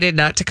decided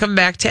not to come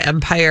back to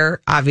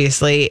Empire,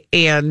 obviously,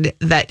 and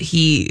that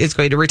he is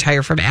going to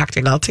retire from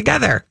acting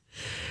altogether.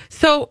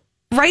 So,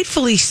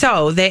 rightfully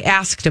so, they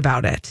asked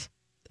about it.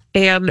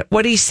 And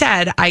what he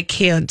said, I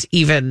can't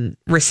even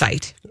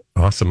recite.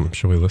 Awesome.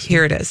 Shall we listen?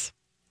 Here it is.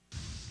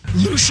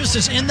 Lucius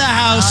is in the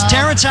house.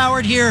 Terrence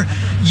Howard here.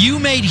 You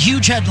made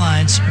huge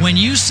headlines when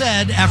you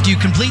said after you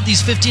complete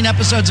these 15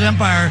 episodes of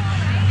Empire,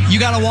 you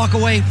got to walk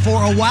away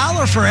for a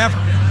while or forever?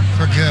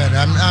 For good.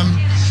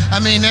 I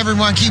mean,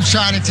 everyone keeps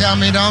trying to tell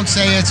me, don't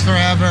say it's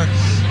forever.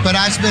 But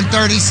I've spent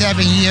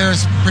 37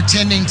 years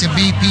pretending to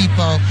be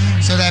people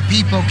so that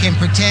people can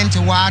pretend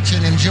to watch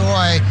and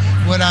enjoy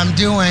what I'm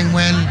doing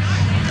when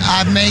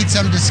I've made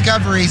some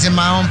discoveries in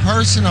my own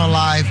personal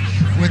life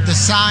with the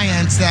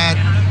science that,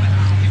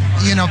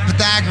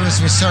 Pythagoras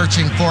was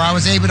searching for. I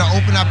was able to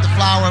open up the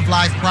flower of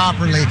life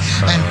properly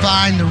and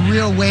find the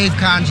real wave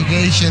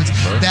conjugations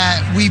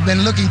that we've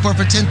been looking for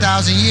 10,000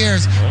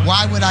 years.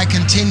 Why would I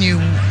continue,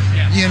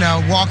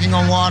 walking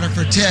on water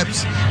for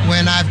tips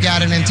when I've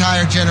got an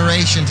entire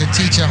generation to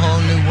teach a whole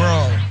new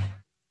world?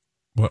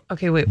 What?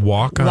 Okay, wait.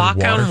 Walk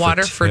on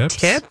water for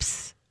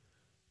tips?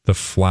 The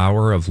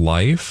flower of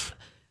life?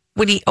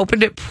 When he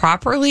opened it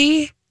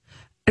properly?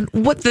 And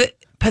what the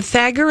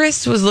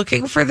Pythagoras was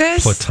looking for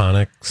this?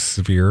 Platonic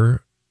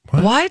sphere?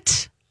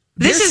 What?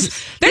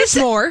 There's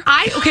more.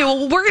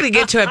 Well, we're going to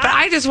get to it, but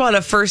I just want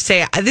to first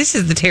say this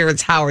is the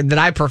Terrence Howard that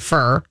I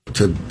prefer.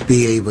 To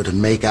be able to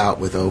make out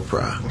with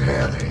Oprah,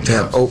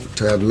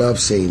 to have love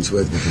scenes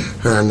with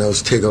her and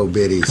those tiggle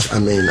bitties. I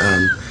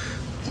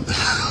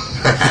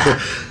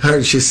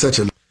mean, she's such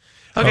a...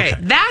 Okay,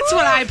 that's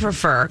what I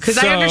prefer, because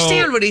I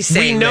understand what he's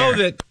saying. We know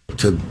there. that...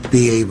 To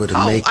be able to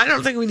make... I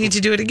don't think we need to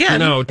do it again.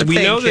 No, we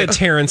know that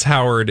Terrence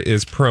Howard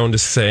is prone to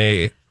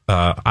say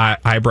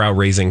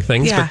eyebrow-raising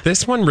things, but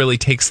this one really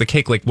takes the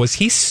cake. Like, was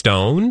he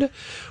stoned?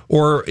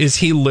 Or is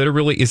he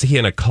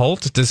in a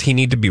cult? Does he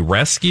need to be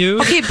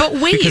rescued? Okay, but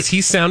wait. Because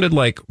he sounded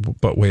like,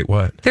 but wait,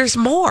 what? There's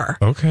more.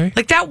 Okay.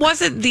 Like, that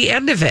wasn't the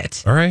end of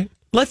it. All right.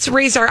 Let's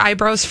raise our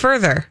eyebrows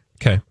further.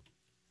 Okay.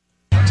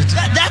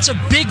 That's a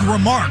big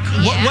remark.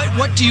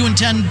 What do you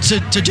intend to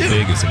do?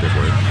 Big is a good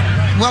word.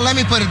 Well, let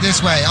me put it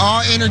this way.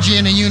 All energy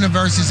in the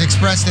universe is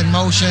expressed in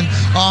motion.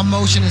 All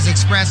motion is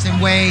expressed in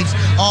waves.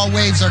 All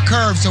waves are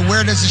curves. So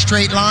where does the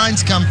straight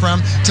lines come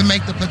from to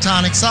make the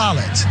platonic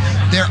solids?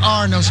 There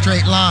are no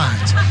straight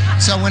lines.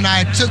 So when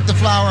I took the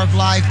flower of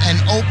life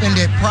and opened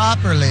it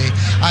properly,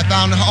 I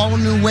found a whole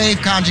new wave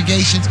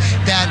conjugations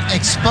that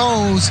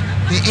expose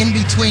the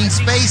in-between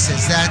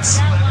spaces.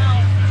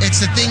 It's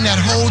the thing that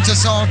holds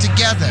us all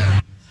together.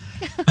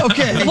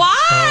 Okay.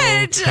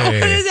 What? Okay.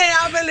 What is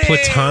happening?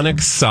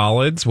 Platonic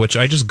solids, which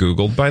I just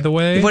Googled, by the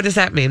way. What does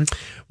that mean?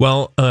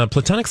 Well,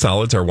 platonic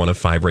solids are one of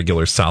 5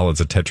 regular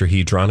solids: a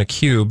tetrahedron, a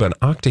cube, an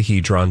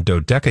octahedron,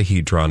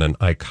 dodecahedron, and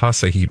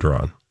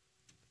icosahedron.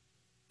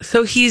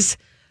 So he's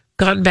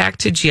gone back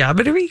to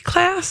geometry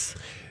class?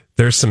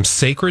 There's some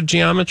sacred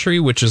geometry,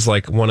 which is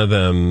like one of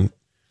them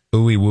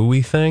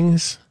ooey-wooey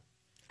things.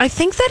 I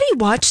think that he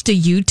watched a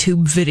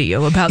YouTube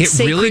video about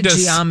sacred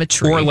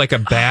geometry. Or like a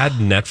bad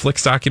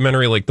Netflix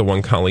documentary like the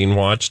one Colleen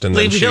watched. And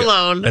Leave it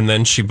alone. And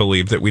then she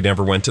believed that we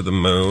never went to the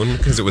moon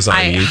because it was on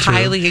YouTube.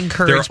 I highly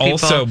encourage There are people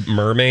also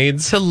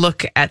mermaids. to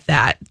look at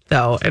that,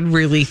 though, and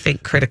really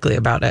think critically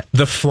about it.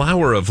 The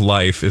flower of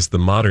life is the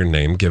modern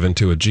name given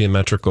to a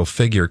geometrical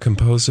figure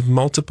composed of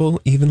multiple,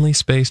 evenly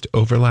spaced,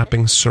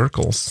 overlapping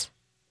circles.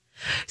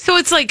 So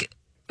it's like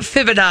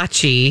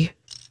Fibonacci,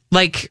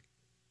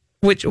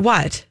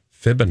 what?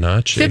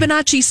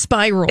 Fibonacci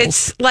spirals.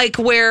 It's like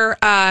where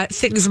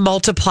things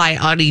multiply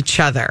on each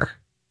other.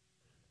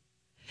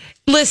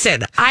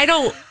 Listen, are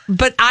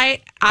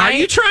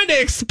you trying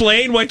to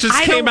explain what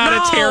just came out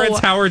of Terrence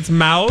Howard's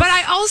mouth? But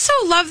I also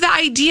love the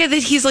idea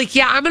that he's like,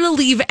 yeah, I'm going to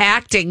leave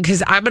acting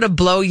because I'm going to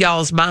blow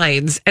y'all's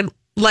minds. And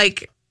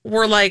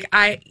we're like,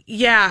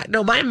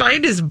 my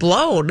mind is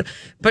blown,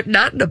 but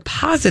not in a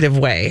positive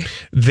way.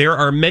 There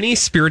are many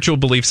spiritual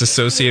beliefs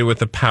associated with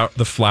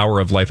the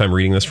flower of life. I'm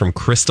reading this from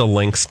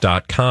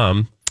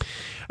crystallinks.com.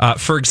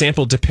 For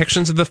example,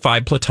 depictions of the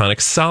 5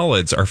 platonic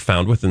solids are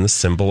found within the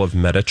symbol of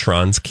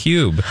Metatron's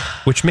cube,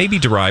 which may be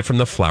derived from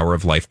the flower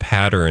of life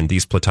pattern.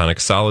 These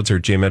platonic solids are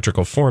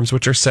geometrical forms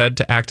which are said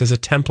to act as a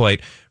template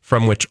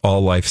from which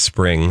all life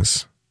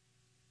springs.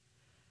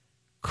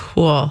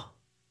 Cool.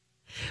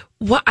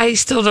 What I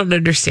still don't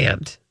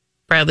understand,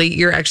 Bradley,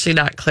 you're actually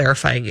not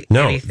clarifying anything.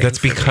 No, that's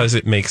because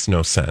it makes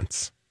no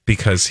sense.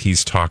 Because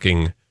he's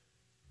talking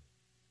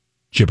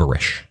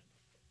gibberish.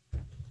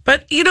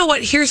 But you know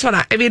what? Here's what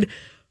I mean,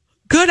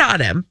 good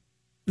on him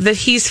that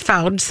he's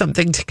found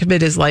something to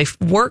commit his life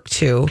work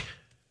to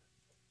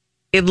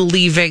in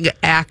leaving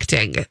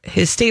acting.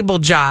 His stable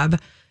job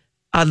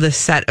on the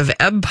set of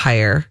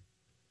Empire.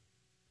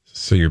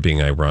 So you're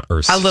being ironic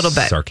or a little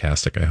bit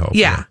sarcastic, I hope.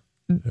 Yeah.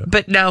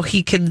 But now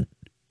he can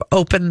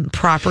open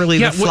properly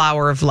the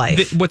flower of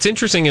life. What's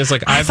interesting is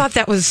like I thought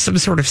that was some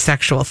sort of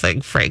sexual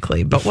thing,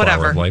 frankly, but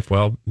whatever. Flower of life.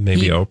 Well,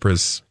 maybe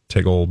Oprah's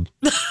tiggled.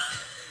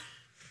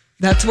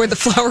 That's where the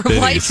flower of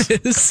life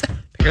is.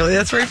 Apparently,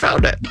 that's where he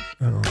found it.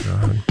 Oh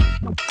God.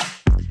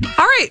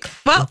 All right.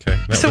 Well,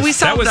 we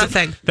solved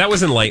nothing. That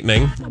was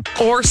enlightening.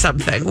 Or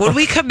something. When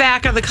we come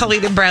back on the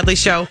Colleen and Bradley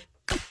Show,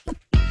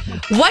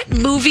 what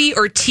movie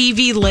or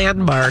TV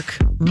landmark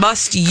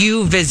must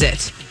you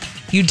visit?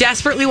 You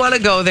desperately want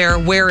to go there.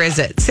 Where is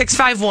it?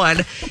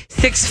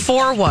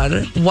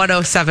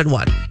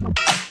 651-641-1071.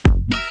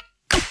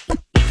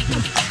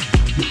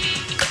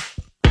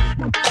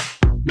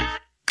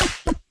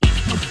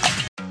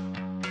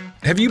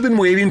 Have you been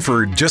waiting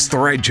for just the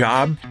right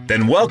job?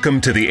 Then welcome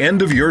to the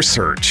end of your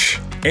search.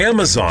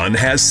 Amazon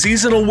has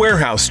seasonal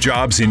warehouse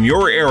jobs in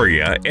your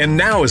area, and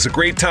now is a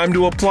great time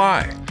to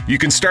apply. You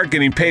can start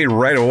getting paid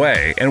right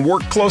away and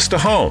work close to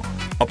home.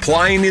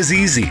 Applying is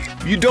easy.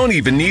 You don't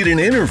even need an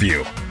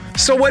interview.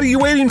 So what are you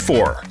waiting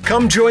for?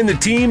 Come join the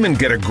team and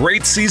get a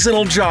great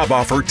seasonal job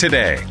offer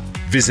today.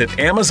 Visit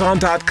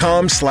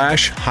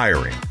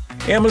Amazon.com/hiring.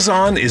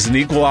 Amazon is an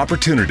equal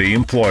opportunity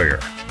employer.